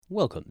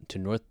Welcome to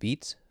North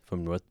Beats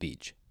from North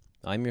Beach.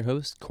 I'm your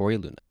host, Corey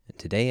Luna, and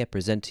today I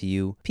present to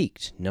you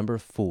Piqued number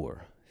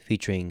 4,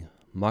 featuring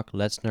Mark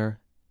Letzner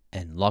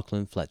and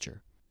Lachlan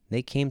Fletcher.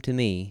 They came to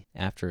me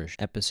after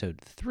episode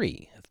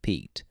 3 of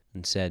Piqued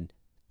and said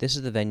this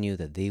is the venue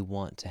that they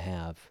want to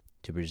have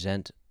to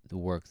present the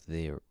work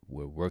they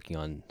were working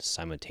on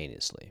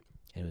simultaneously.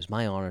 And it was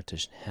my honor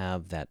to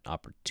have that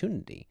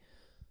opportunity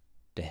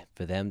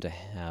for them to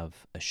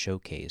have a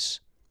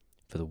showcase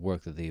for the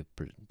work that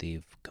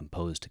they've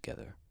composed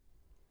together.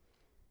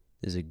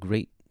 There's a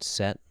great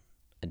set,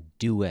 a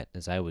duet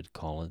as I would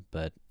call it,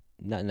 but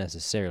not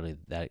necessarily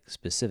that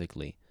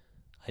specifically.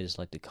 I just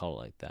like to call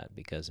it like that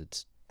because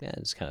it's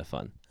kind of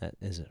fun. That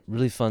is a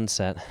really fun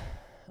set.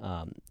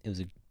 It was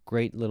a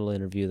great little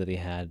interview that they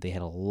had. They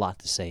had a lot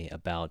to say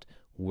about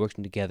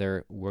working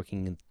together,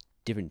 working in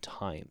different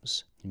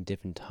times, in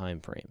different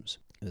time frames.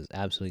 It was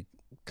absolutely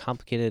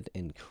complicated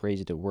and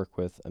crazy to work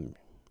with. I'm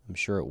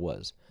sure it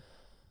was.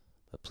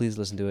 But please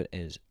listen to it. It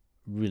is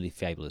really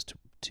fabulous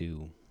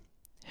to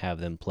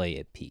have them play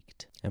at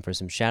Piqued. And for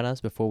some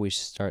shout-outs before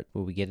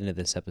we get into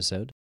this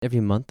episode, every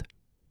month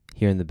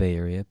here in the Bay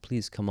Area,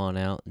 please come on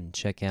out and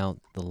check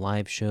out the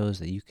live shows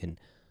that you can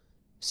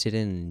sit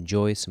in and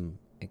enjoy some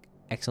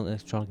excellent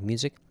electronic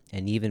music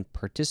and even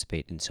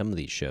participate in some of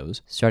these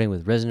shows, starting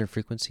with Resonant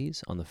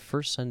Frequencies on the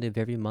first Sunday of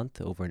every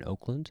month over in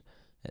Oakland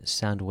at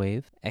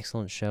Soundwave.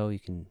 Excellent show.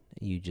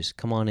 You just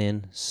come on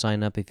in,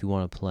 sign up if you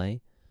want to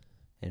play,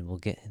 and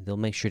they'll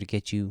make sure to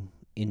get you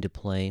into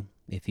play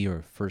if you're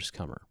a first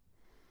comer.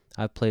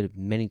 I've played it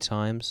many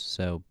times,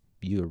 so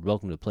you are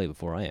welcome to play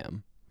before I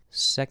am.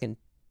 Second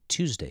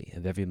Tuesday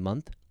of every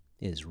month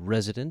is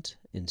Resident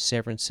in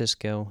San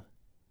Francisco,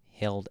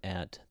 held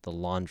at the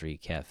Laundry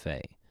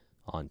Cafe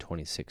on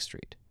 26th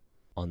Street.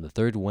 On the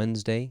third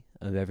Wednesday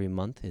of every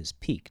month is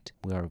Piqued.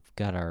 We've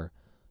got our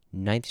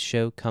 9th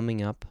show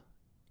coming up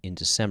in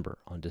December.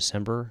 On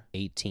December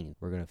 18th,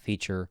 we're going to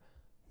feature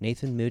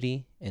Nathan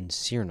Moody and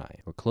Siernai.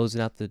 We're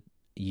closing out the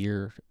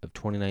year of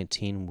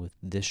 2019 with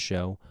this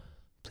show.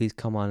 Please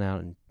come on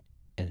out and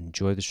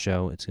enjoy the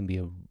show. It's going to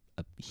be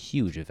a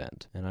huge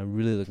event, and I'm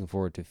really looking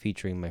forward to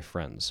featuring my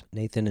friends.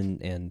 Nathan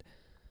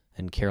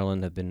and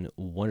Carolyn have been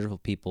wonderful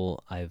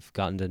people I've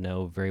gotten to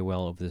know very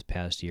well over this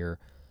past year,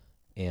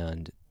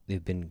 and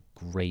they've been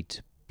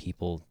great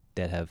people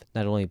that have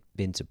not only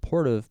been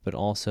supportive, but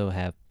also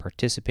have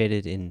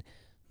participated in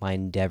my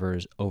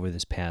endeavors over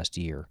this past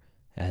year.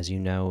 As you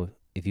know,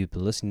 if you've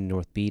been listening to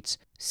North Beats,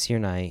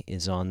 Siernai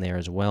is on there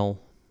as well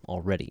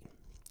already,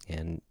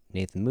 and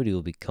Nathan Moody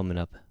will be coming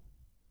up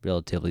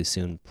relatively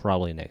soon,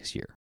 probably next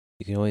year.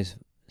 You can always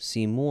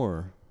see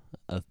more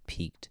of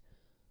Piqued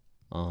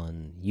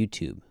on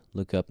YouTube.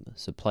 Look up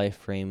Supply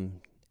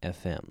Frame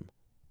FM,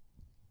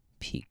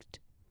 Piqued,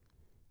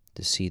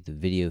 to see the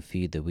video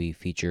feed that we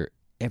feature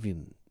every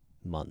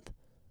month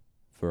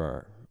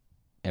for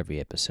every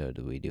episode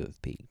that we do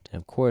of Piqued.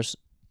 And of course,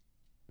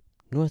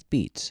 North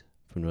Beats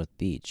from North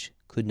Beach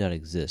could not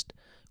exist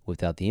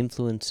without the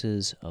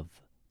influences of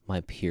my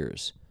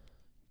peers.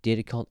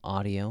 Data Cult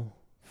Audio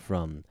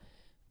from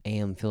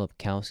A.M.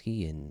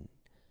 Filipkowski in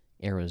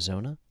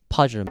Arizona.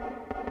 Positive.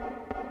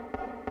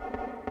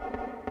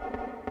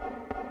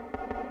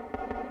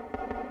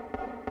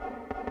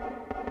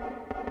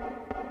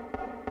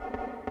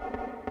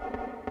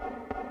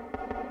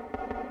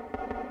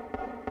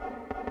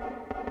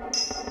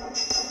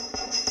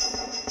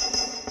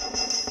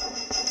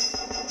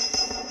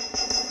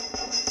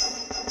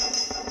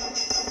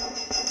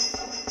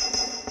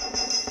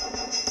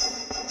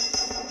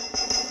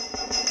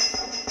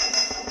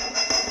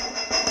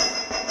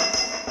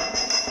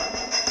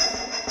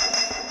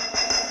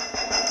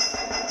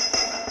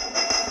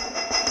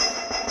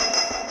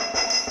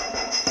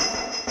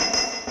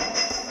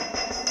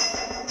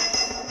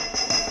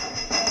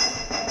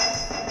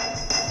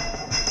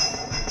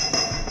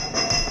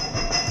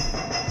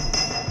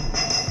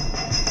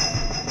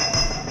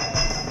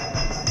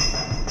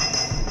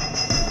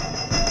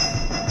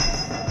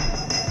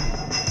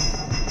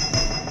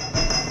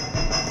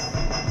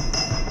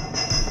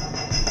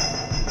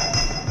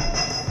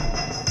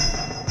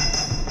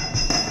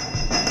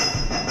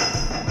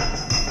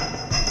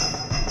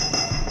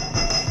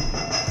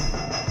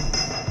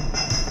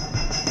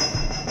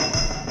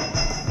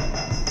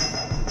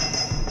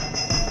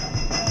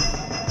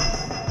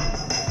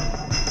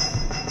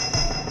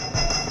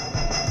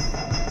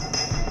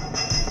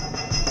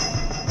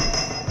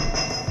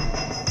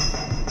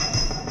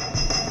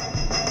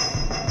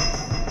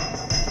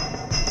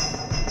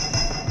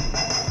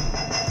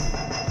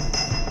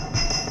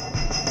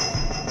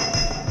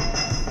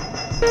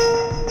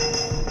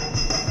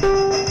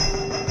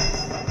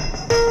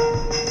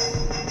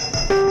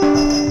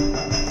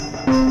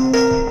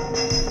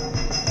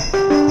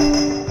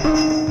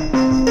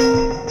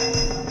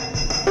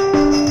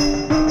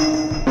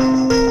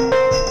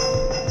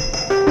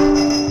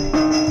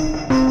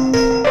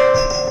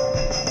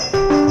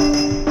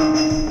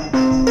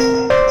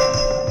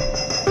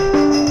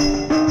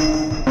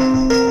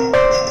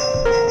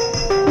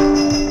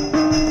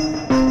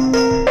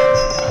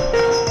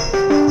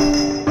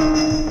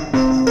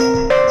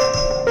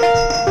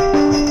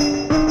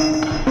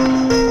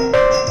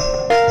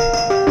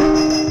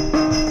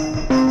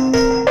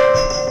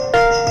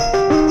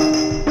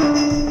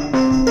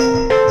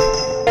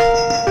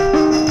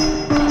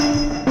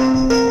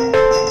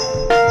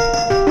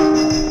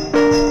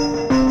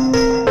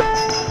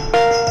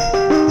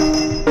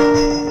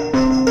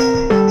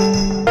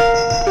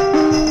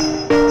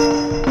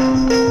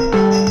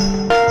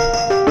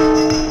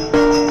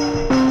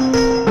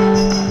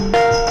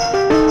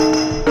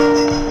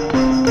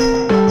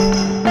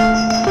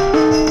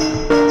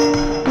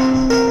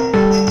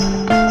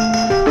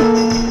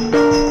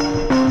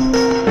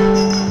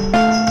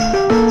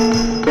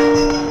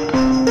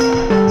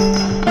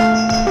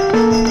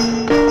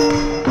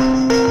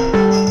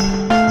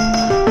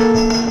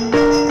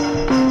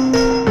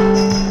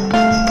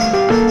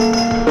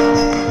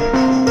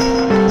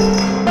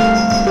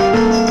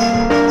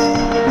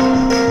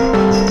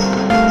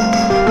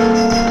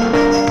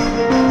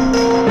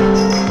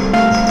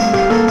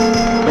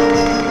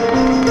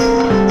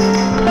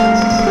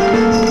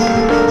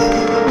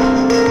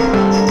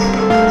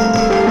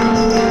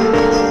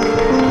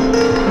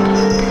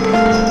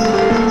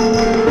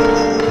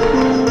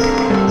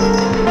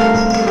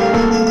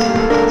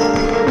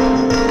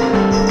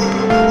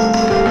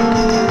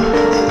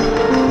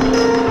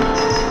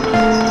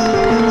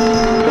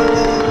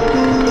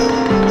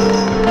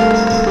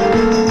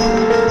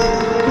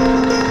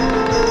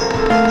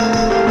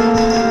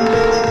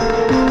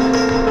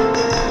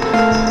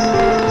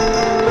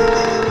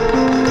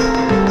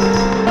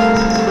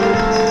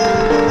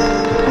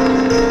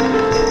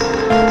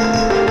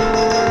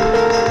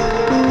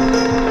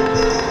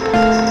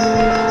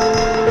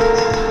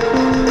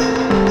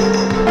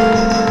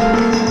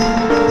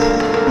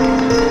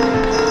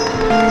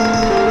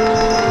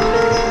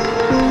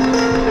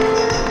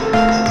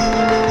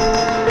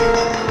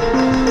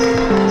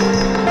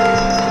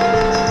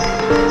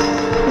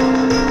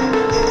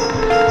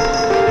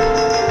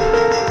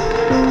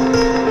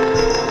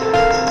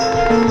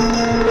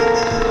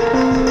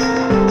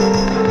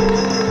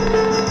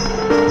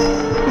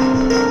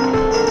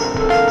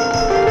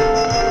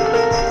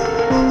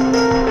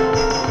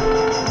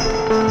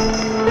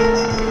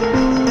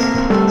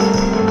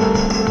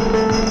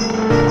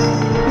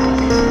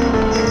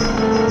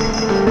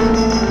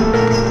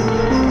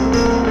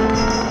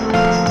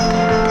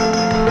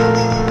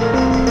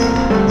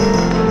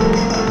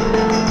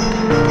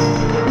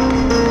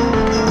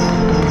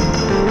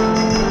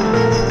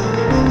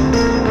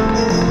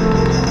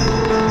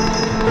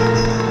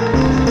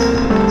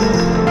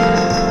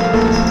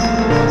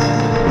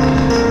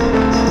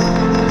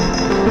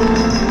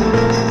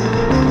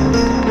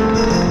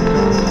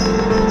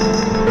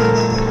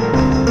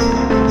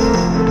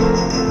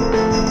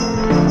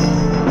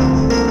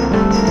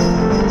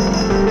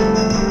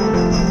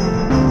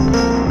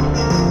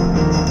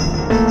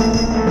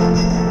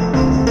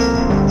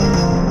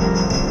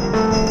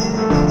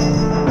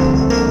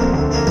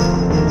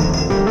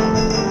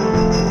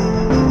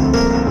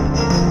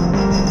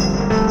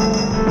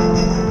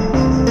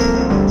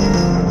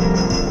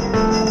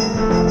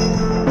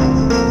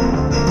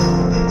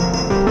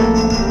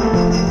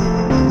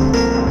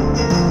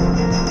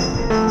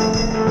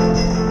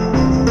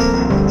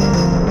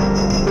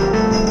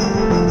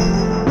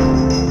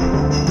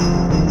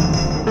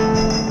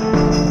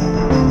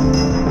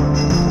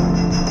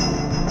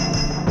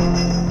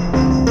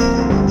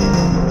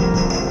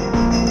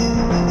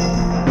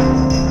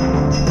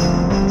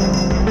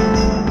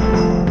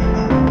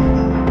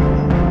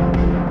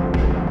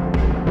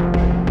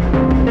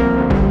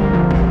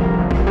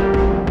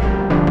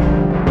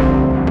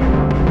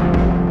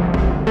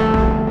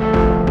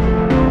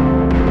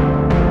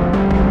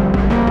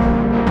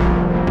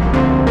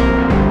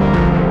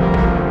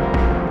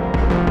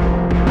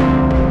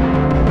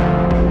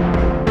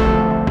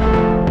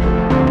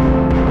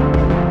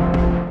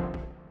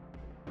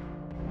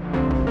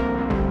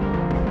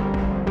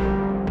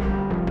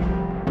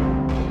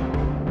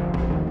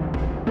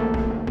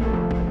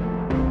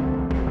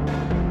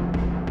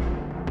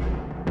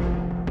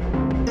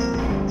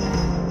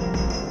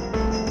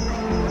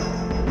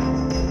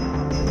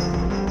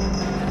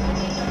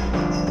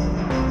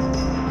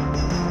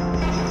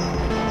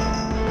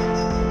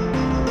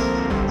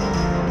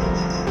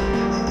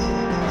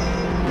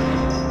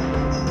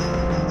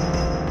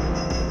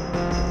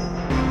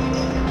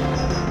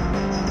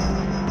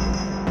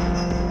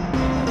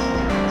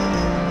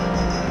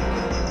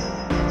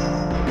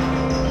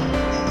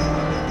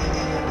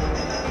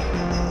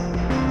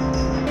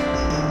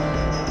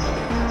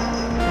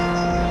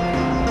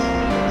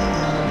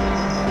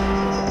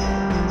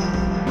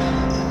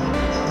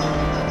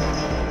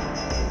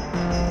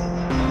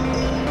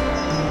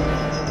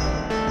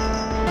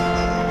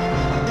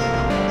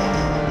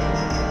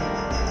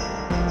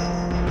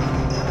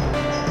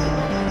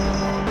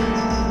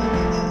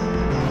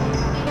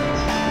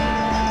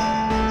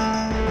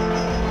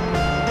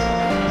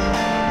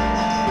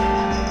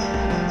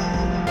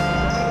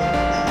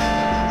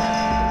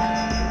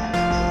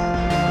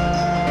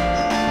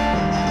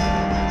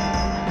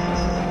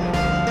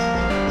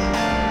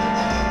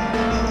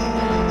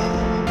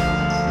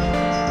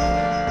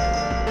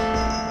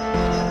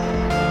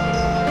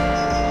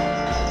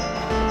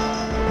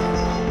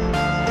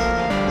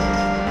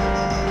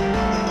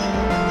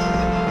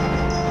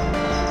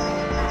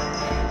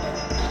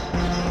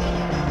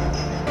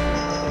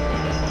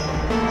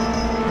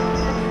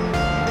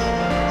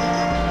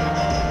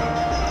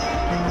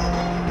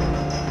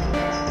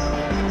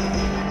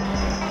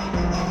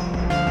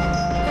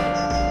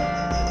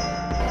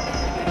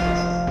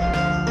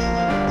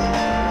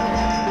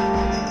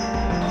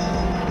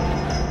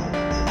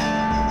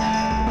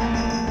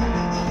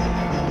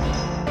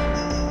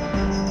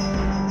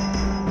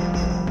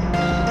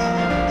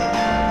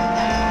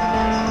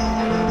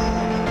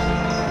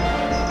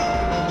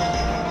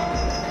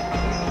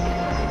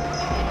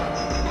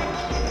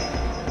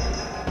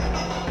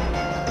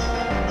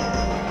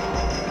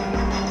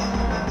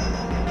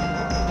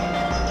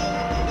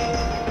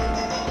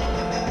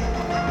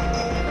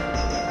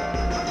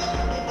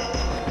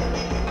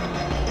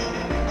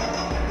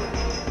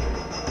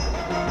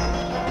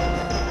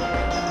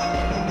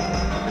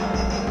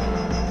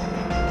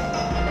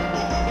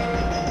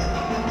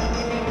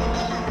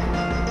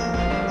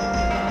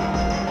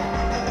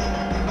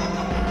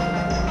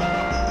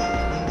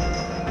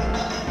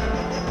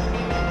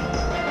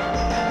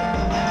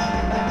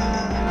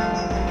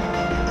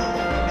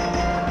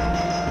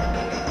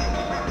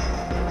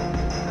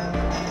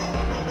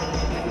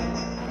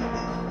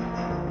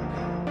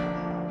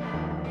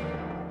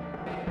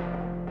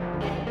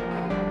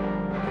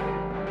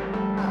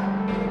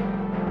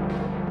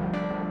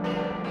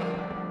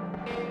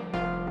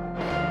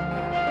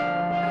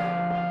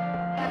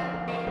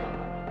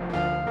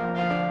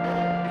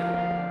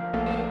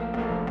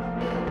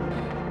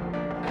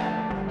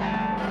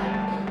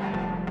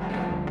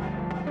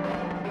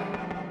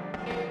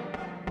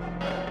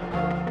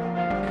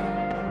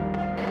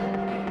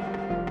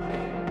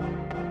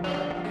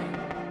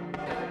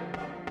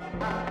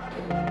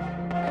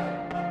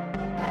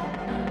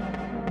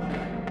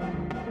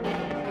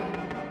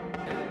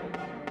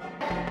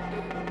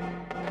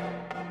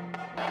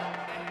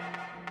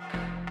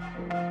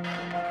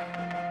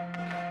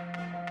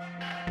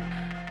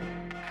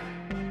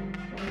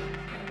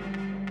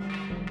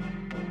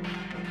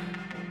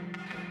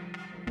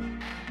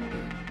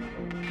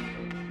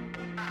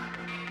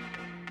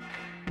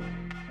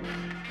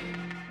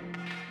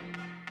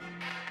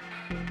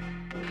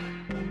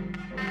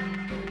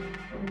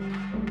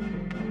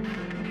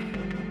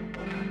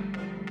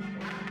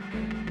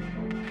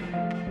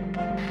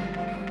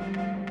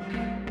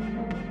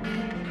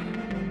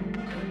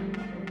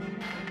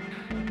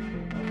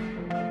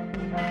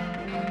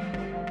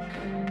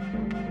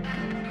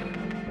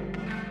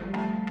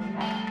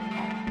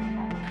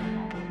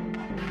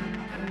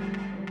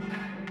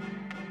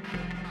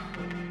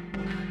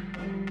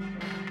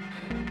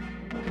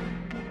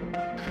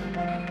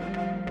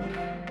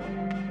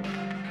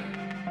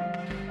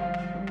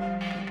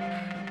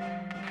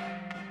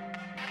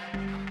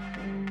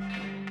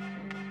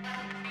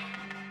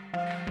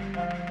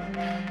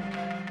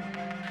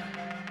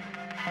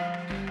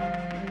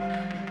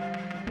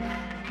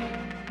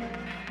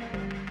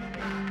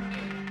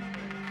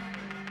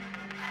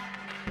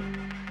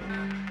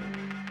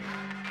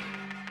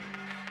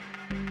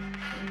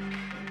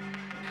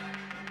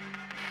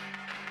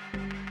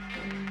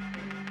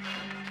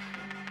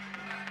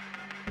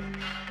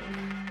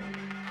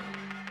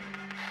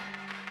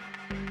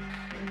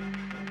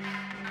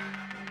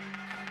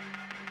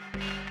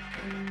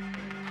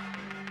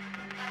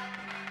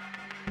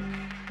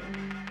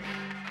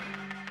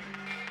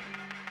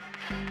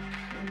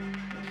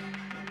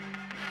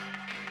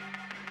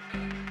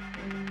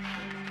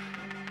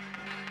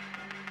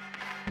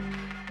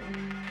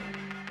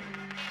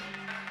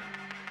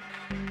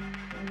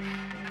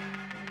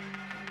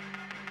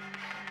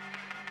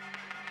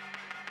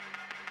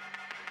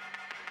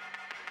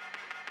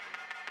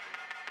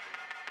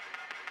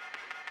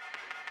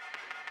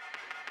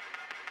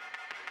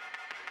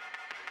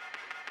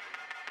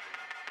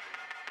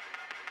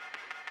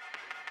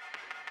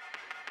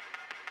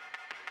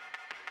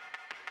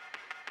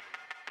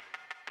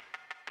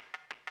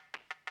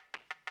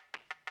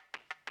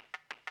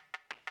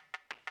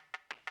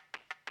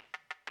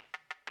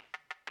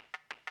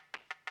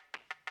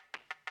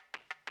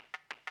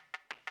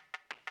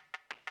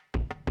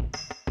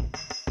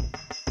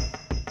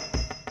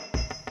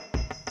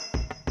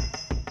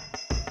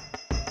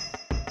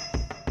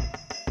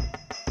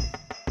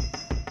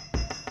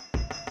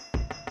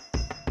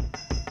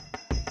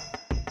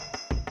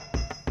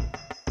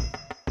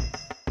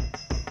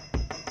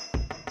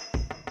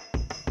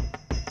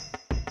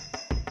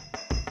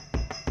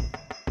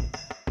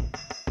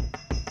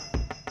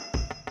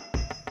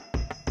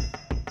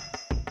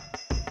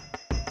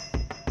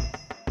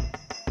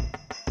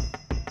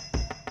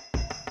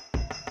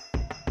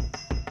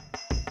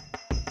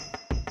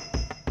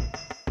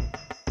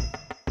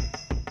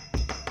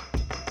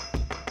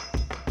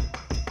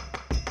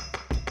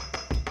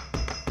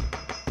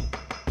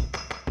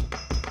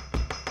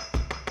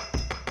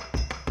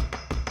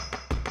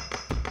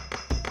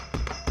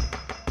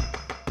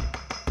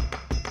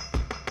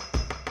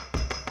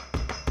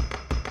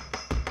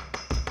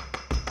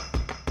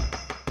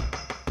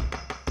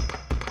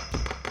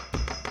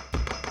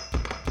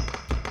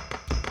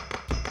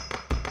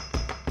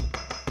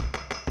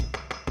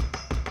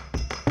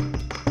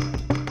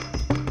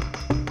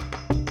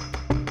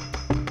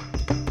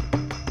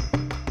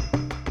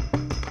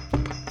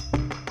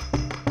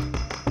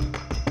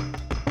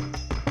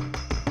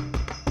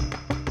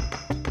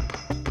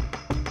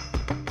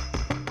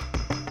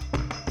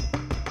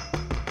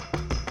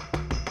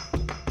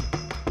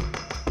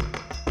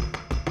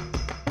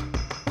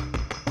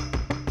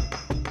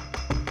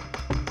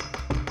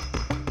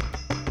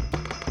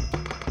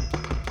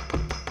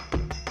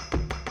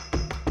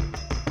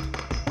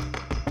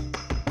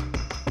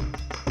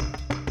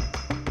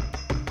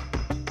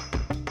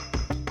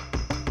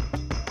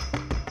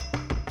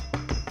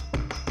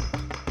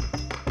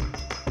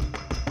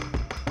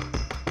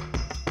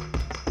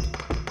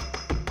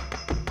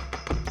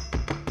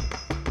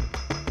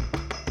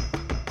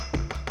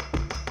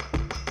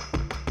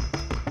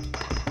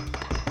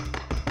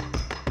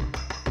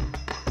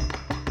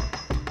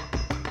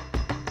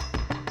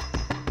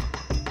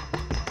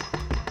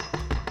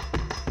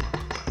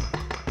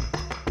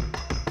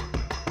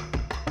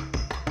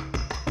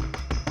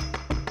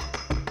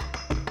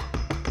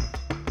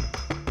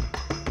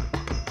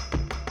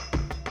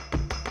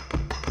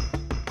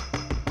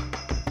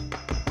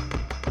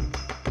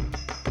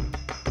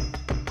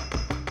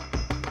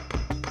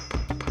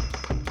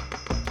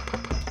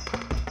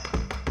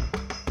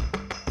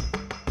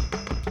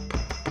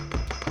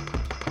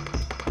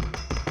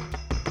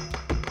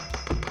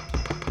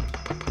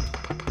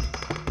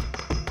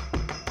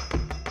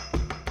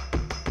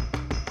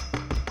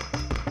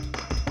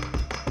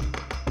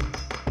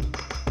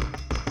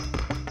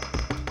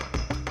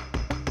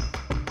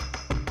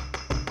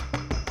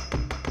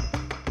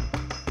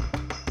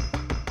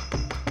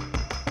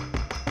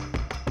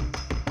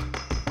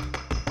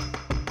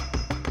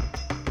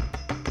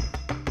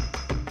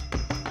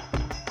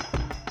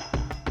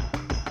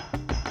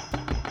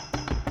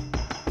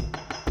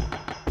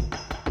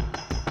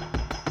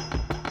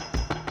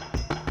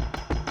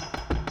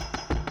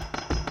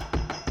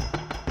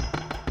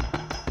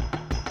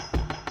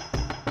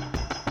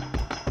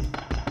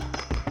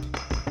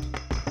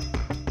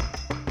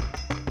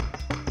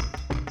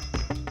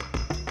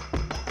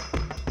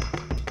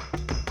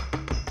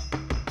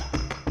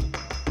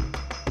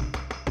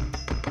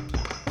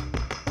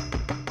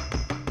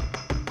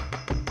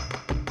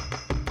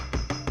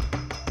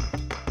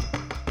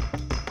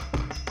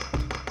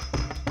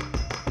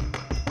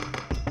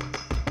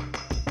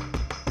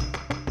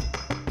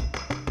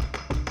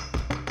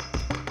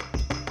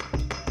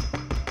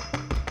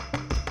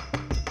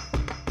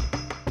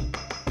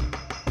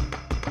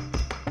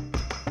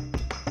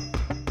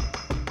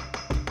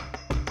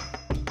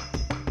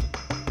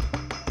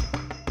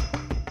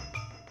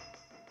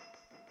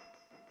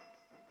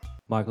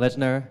 Mark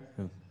Lechner,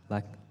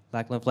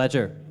 Lachlan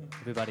Fletcher,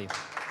 everybody.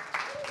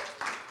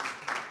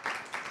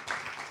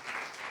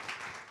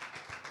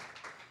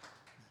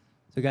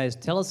 So guys,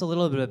 tell us a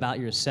little bit about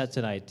your set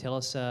tonight. Tell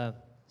us,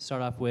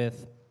 start off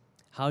with,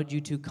 how did you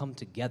two come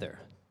together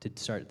to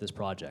start this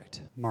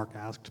project? Mark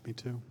asked me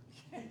to.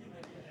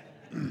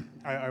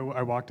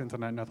 I walked in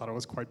tonight and I thought it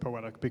was quite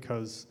poetic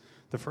because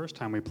the first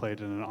time we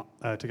played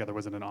together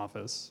was in an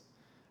office.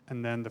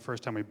 And then the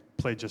first time we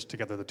played just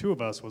together, the two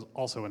of us, was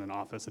also in an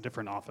office, a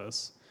different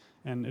office.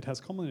 And it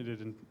has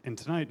culminated in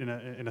tonight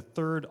in a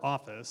third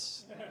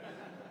office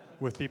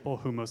with people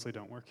who mostly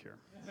don't work here.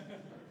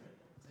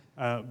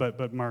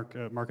 But Mark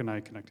and I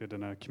connected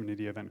in a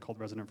community event called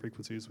Resonant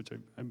Frequencies, which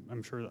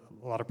I'm sure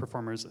a lot of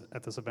performers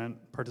at this event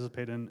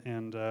participate in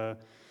and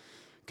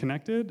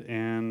connected.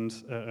 And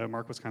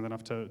Mark was kind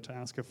enough to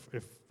ask if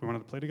we wanted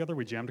to play together.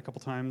 We jammed a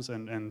couple times,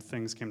 and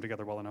things came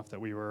together well enough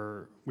that we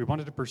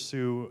wanted to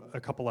pursue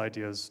a couple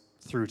ideas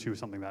through to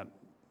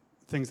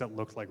things that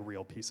looked like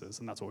real pieces,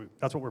 and that's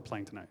what we're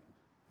playing tonight.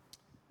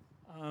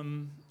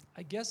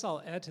 I guess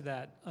I'll add to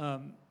that.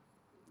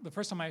 The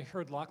first time I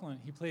heard Lachlan,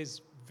 he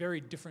plays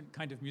very different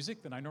kind of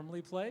music than I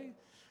normally play.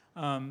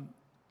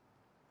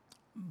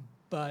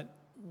 But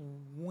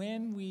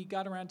when we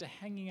got around to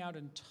hanging out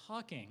and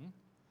talking,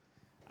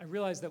 I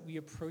realized that we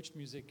approached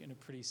music in a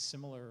pretty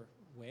similar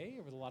way,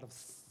 with a lot of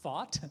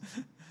thought,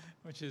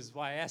 which is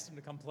why I asked him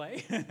to come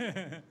play.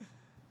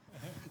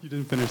 You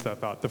didn't finish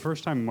that thought. The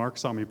first time Mark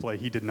saw me play,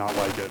 he did not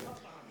like it.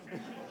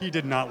 He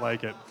did not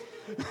like it.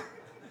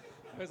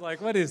 I was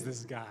like, what is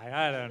this guy?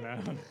 I don't know.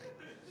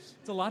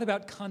 It's a lot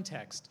about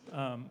context,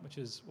 which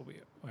is what we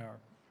are.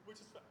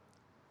 Which is fair.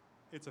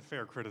 It's a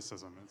fair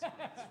criticism. It's fine.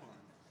 No,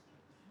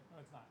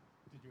 it's not.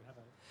 Did you have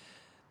a...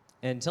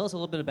 And tell us a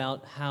little bit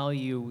about how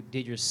you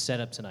did your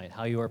setup tonight,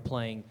 how you are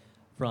playing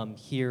from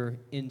here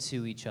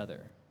into each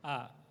other.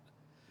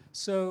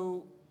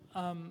 So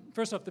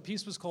first off, the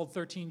piece was called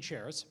 13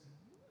 Chairs.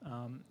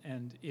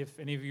 And if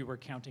any of you were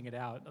counting it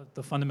out,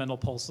 the fundamental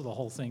pulse of the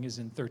whole thing is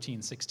in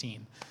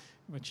 13/16,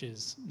 which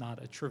is not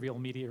a trivial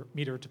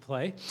meter to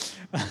play.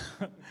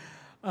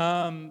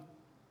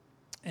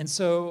 And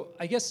so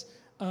I guess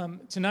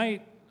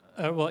tonight,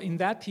 in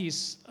that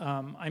piece,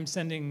 I'm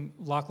sending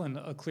Lachlan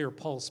a clear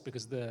pulse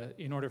because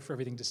in order for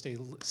everything to stay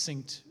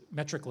synced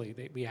metrically,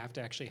 we have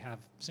to actually have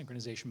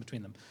synchronization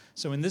between them.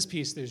 So in this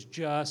piece, there's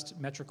just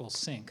metrical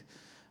sync.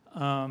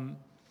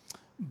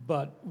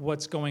 But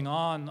what's going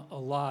on a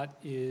lot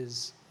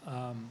is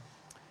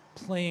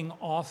playing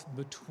off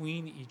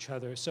between each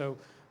other. So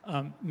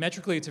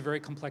metrically, it's a very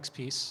complex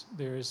piece.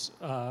 There's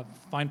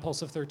fine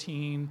pulse of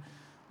 13.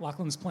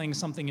 Lachlan's playing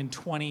something in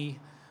 20.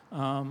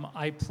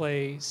 I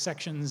play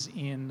sections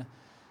in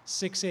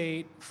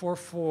 6/8,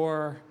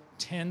 4/4,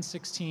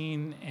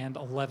 10/16, and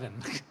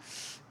 11.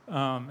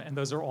 And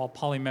those are all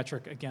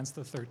polymetric against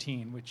the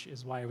 13, which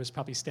is why I was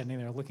probably standing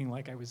there looking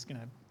like I was going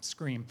to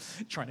scream,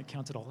 trying to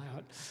count it all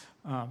out.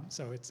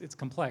 So it's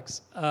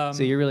complex.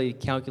 So you're really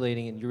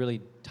calculating and you're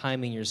really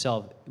timing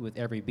yourself with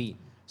every beat.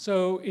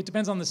 So it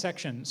depends on the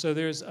section. So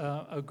there's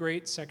a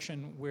great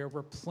section where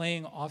we're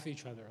playing off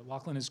each other.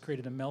 Lachlan has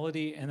created a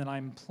melody, and then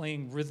I'm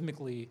playing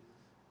rhythmically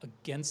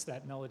against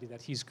that melody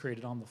that he's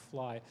created on the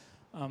fly.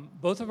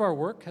 Both of our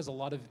work has a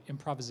lot of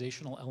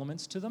improvisational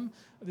elements to them.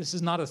 This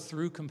is not a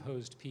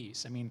through-composed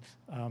piece. I mean,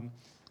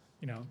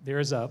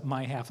 there's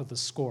my half of the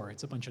score.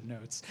 It's a bunch of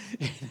notes.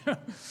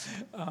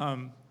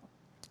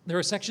 There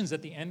are sections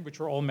at the end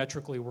which are all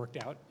metrically worked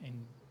out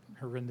in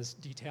horrendous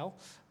detail.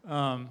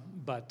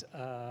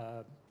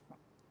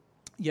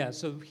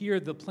 So here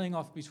the playing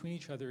off between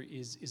each other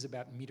is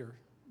about meter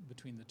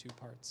between the two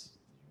parts.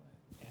 You want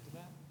to add to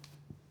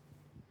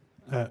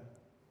that?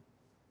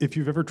 If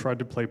you've ever tried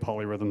to play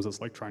polyrhythms, it's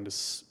like trying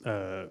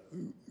to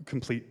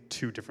complete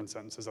two different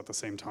sentences at the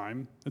same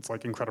time. It's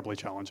like incredibly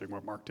challenging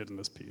what Mark did in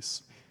this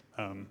piece,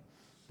 Mark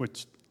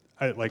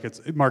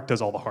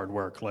does all the hard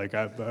work. Like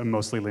I'm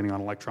mostly leaning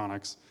on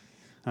electronics,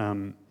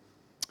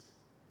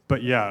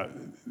 but yeah,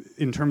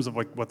 in terms of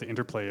like what the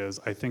interplay is,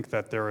 I think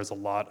that there is a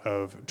lot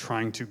of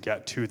trying to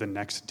get to the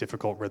next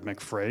difficult rhythmic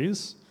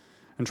phrase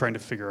and trying to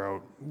figure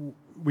out,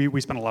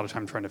 we spend a lot of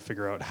time trying to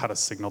figure out how to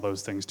signal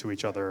those things to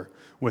each other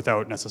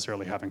without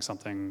necessarily having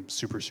something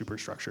super, super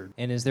structured.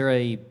 And is there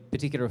a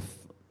particular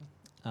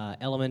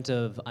element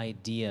of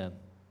idea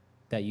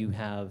that you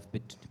have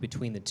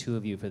between the two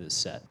of you for this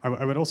set?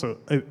 I would also,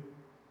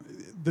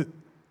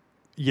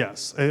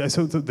 yes.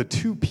 So the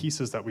two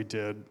pieces that we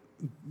did,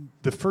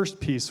 the first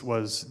piece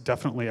was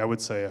definitely, I would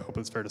say, I hope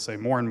it's fair to say,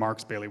 more in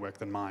Mark's bailiwick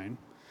than mine.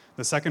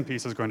 The second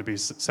piece is going to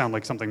sound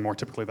like something more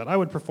typically that I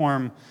would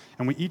perform,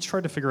 and we each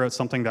tried to figure out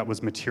something that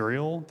was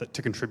material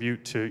to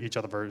contribute to each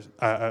other's,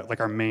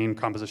 like our main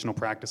compositional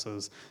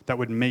practices, that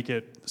would make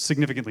it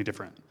significantly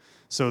different.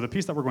 So the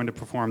piece that we're going to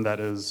perform, that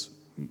is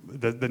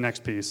the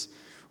next piece,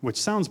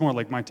 which sounds more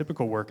like my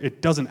typical work,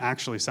 it doesn't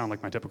actually sound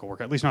like my typical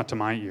work, at least not to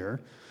my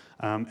ear.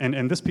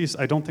 And this piece,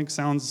 I don't think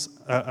sounds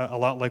a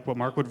lot like what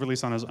Mark would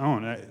release on his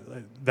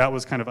own. That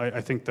was kind of,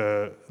 I think,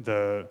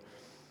 the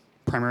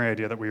primary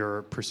idea that we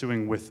were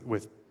pursuing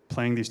with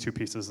playing these two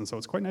pieces, and so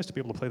it's quite nice to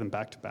be able to play them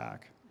back to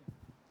back.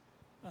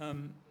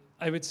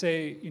 I would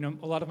say,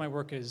 a lot of my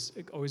work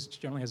always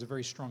generally has a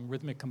very strong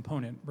rhythmic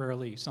component,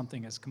 rarely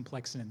something as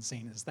complex and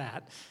insane as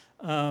that.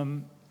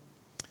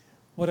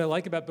 What I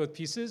like about both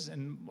pieces,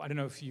 and I don't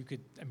know if you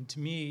could, to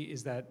me,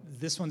 is that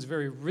this one's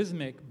very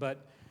rhythmic,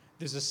 but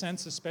there's a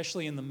sense,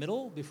 especially in the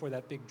middle, before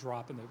that big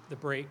drop in the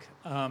break,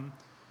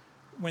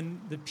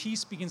 when the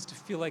piece begins to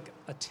feel like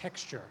a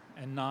texture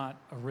and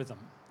not a rhythm.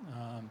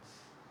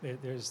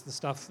 There's the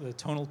stuff, the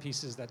tonal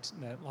pieces that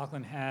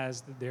Lachlan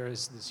has. There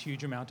is this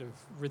huge amount of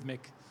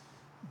rhythmic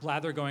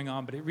blather going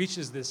on, but it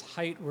reaches this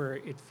height where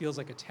it feels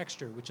like a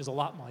texture, which is a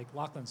lot like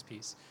Lachlan's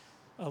piece,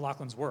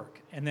 Lachlan's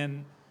work. And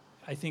then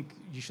I think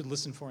you should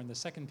listen for in the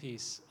second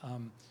piece,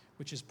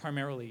 which is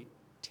primarily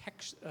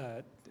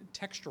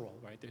textural,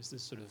 right? There's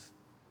this sort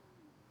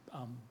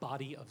of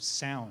body of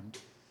sound,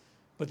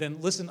 but then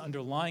listen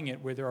underlying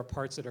it where there are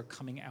parts that are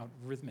coming out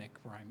rhythmic,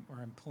 where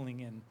I'm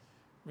pulling in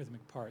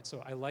rhythmic parts.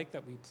 So I like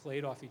that we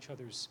played off each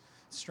other's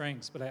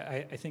strengths, but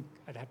I think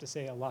I'd have to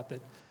say a lot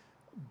that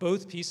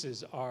both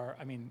pieces are,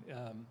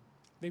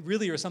 they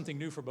really are something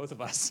new for both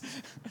of us.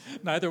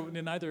 Neither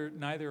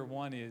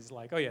one is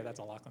like, oh yeah, that's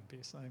a Lachlan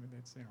piece.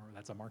 It's, or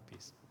that's a Mark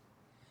piece.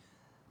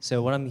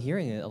 So what I'm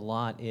hearing a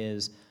lot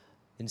is,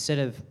 instead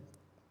of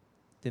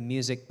the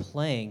music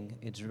playing,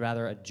 it's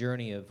rather a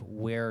journey of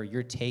where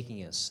you're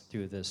taking us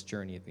through this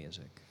journey of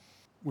music.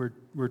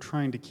 We're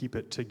trying to keep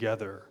it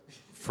together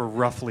for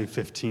roughly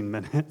 15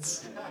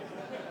 minutes.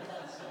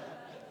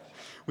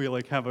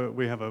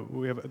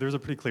 There's a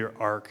pretty clear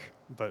arc,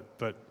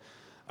 but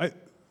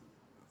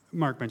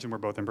Mark mentioned we're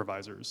both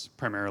improvisers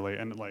primarily,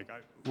 and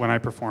when I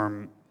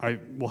perform, I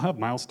will have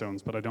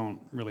milestones, but I don't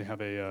really have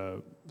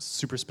a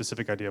super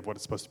specific idea of what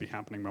is supposed to be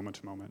happening moment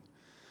to moment.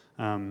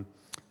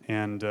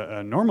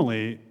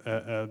 Normally,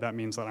 that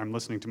means that I'm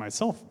listening to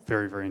myself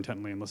very, very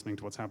intently and listening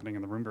to what's happening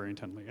in the room very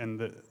intently.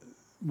 And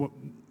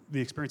the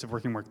experience of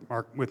working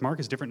with Mark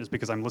is different is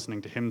because I'm listening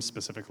to him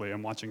specifically,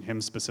 I'm watching him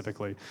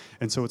specifically.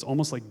 And so it's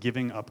almost like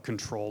giving up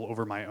control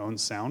over my own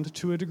sound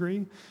to a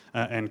degree,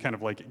 and kind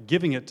of like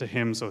giving it to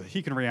him so that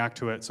he can react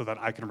to it so that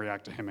I can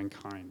react to him in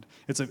kind.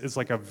 It's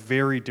like a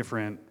very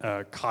different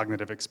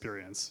cognitive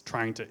experience,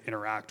 trying to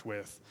interact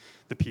with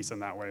the piece in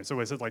that way. So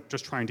is it like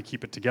just trying to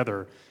keep it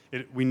together?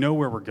 We know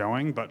where we're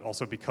going, but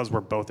also because we're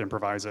both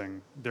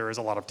improvising, there is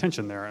a lot of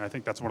tension there, and I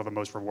think that's one of the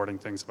most rewarding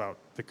things about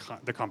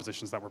the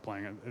compositions that we're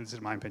playing, is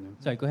in my opinion.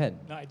 Sorry, go ahead.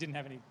 No, I didn't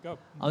have any. Go.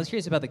 I was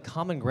curious about the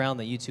common ground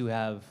that you two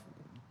have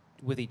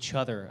with each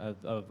other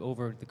of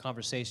over the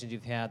conversations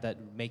you've had that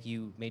made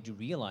you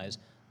realize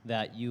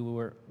that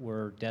you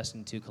were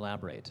destined to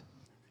collaborate.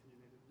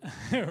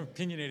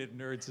 Opinionated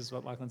nerds is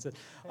what Lachlan said.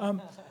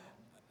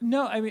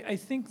 No, I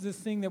think the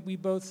thing that we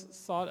both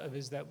thought of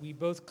is that we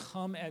both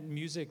come at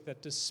music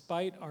that,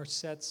 despite our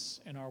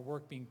sets and our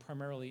work being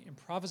primarily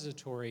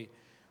improvisatory,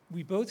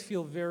 we both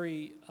feel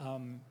very,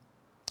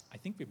 I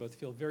think we both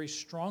feel very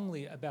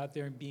strongly about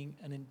there being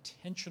an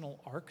intentional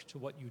arc to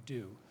what you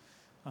do.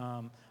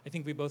 I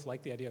think we both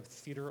like the idea of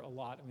theater a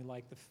lot, and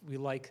we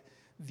like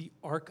the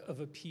arc of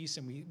a piece,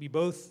 and we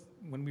both,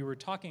 when we were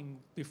talking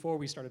before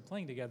we started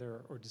playing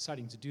together or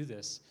deciding to do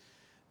this,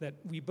 that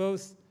we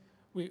both,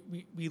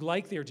 we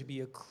like there to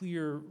be a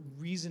clear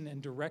reason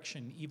and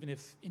direction, even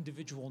if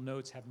individual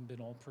notes haven't been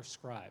all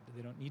prescribed.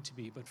 They don't need to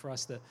be, but for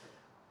us, the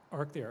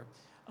arc there.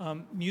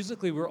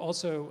 Musically, we're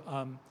also,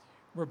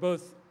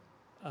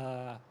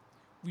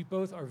 we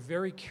both are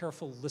very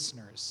careful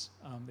listeners.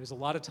 There's a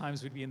lot of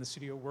times we'd be in the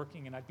studio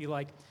working, and I'd be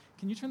like,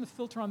 "Can you turn the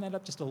filter on that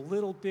up just a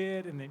little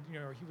bit?" And then,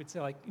 he would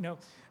say, like,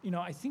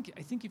 I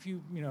think if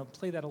you,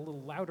 play that a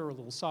little louder, a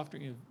little softer,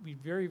 be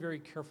very, very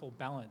careful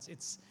balance.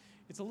 It's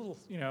a little,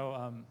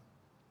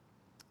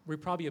 we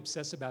probably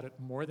obsess about it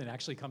more than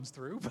actually comes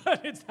through,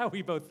 but it's how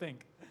we both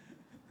think.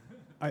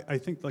 I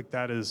think like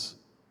that is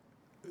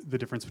the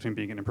difference between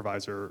being an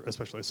improviser,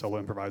 especially a solo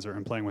improviser,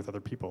 and playing with other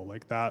people.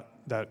 Like that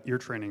ear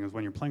training is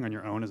when you're playing on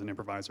your own as an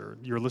improviser,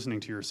 you're listening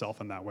to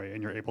yourself in that way,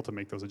 and you're able to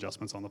make those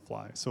adjustments on the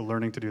fly. So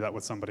learning to do that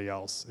with somebody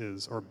else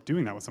or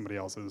doing that with somebody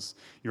else is,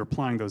 you're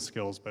applying those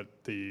skills, but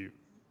the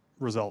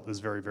result is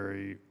very,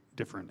 very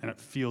different, and it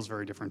feels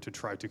very different to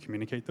try to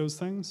communicate those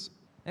things.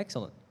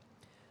 Excellent.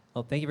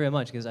 Well, thank you very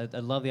much, because I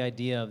love the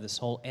idea of this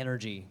whole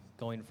energy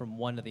going from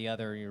one to the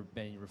other, and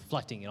you're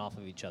reflecting it off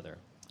of each other.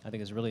 I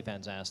think it's really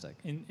fantastic.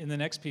 In the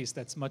next piece,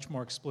 that's much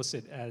more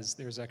explicit, as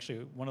there's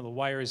actually one of the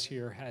wires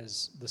here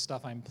has the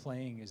stuff I'm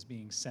playing is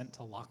being sent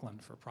to Lachlan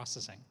for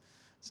processing.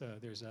 So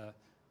there's a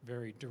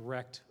very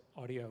direct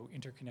audio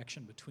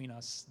interconnection between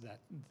us that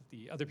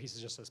the other piece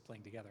is just us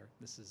playing together.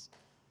 This has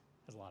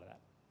a lot of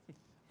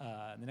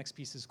that. The next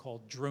piece is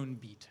called Drone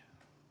Beat,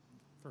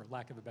 for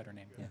lack of a better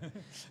name. Yeah.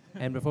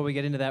 And before we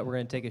get into that, we're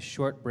going to take a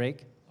short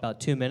break,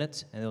 about 2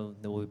 minutes, and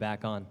then we'll be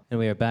back on. And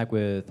we are back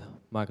with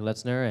Mark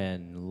Letzner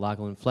and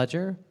Lachlan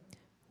Fletcher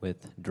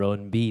with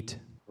Drone Beat.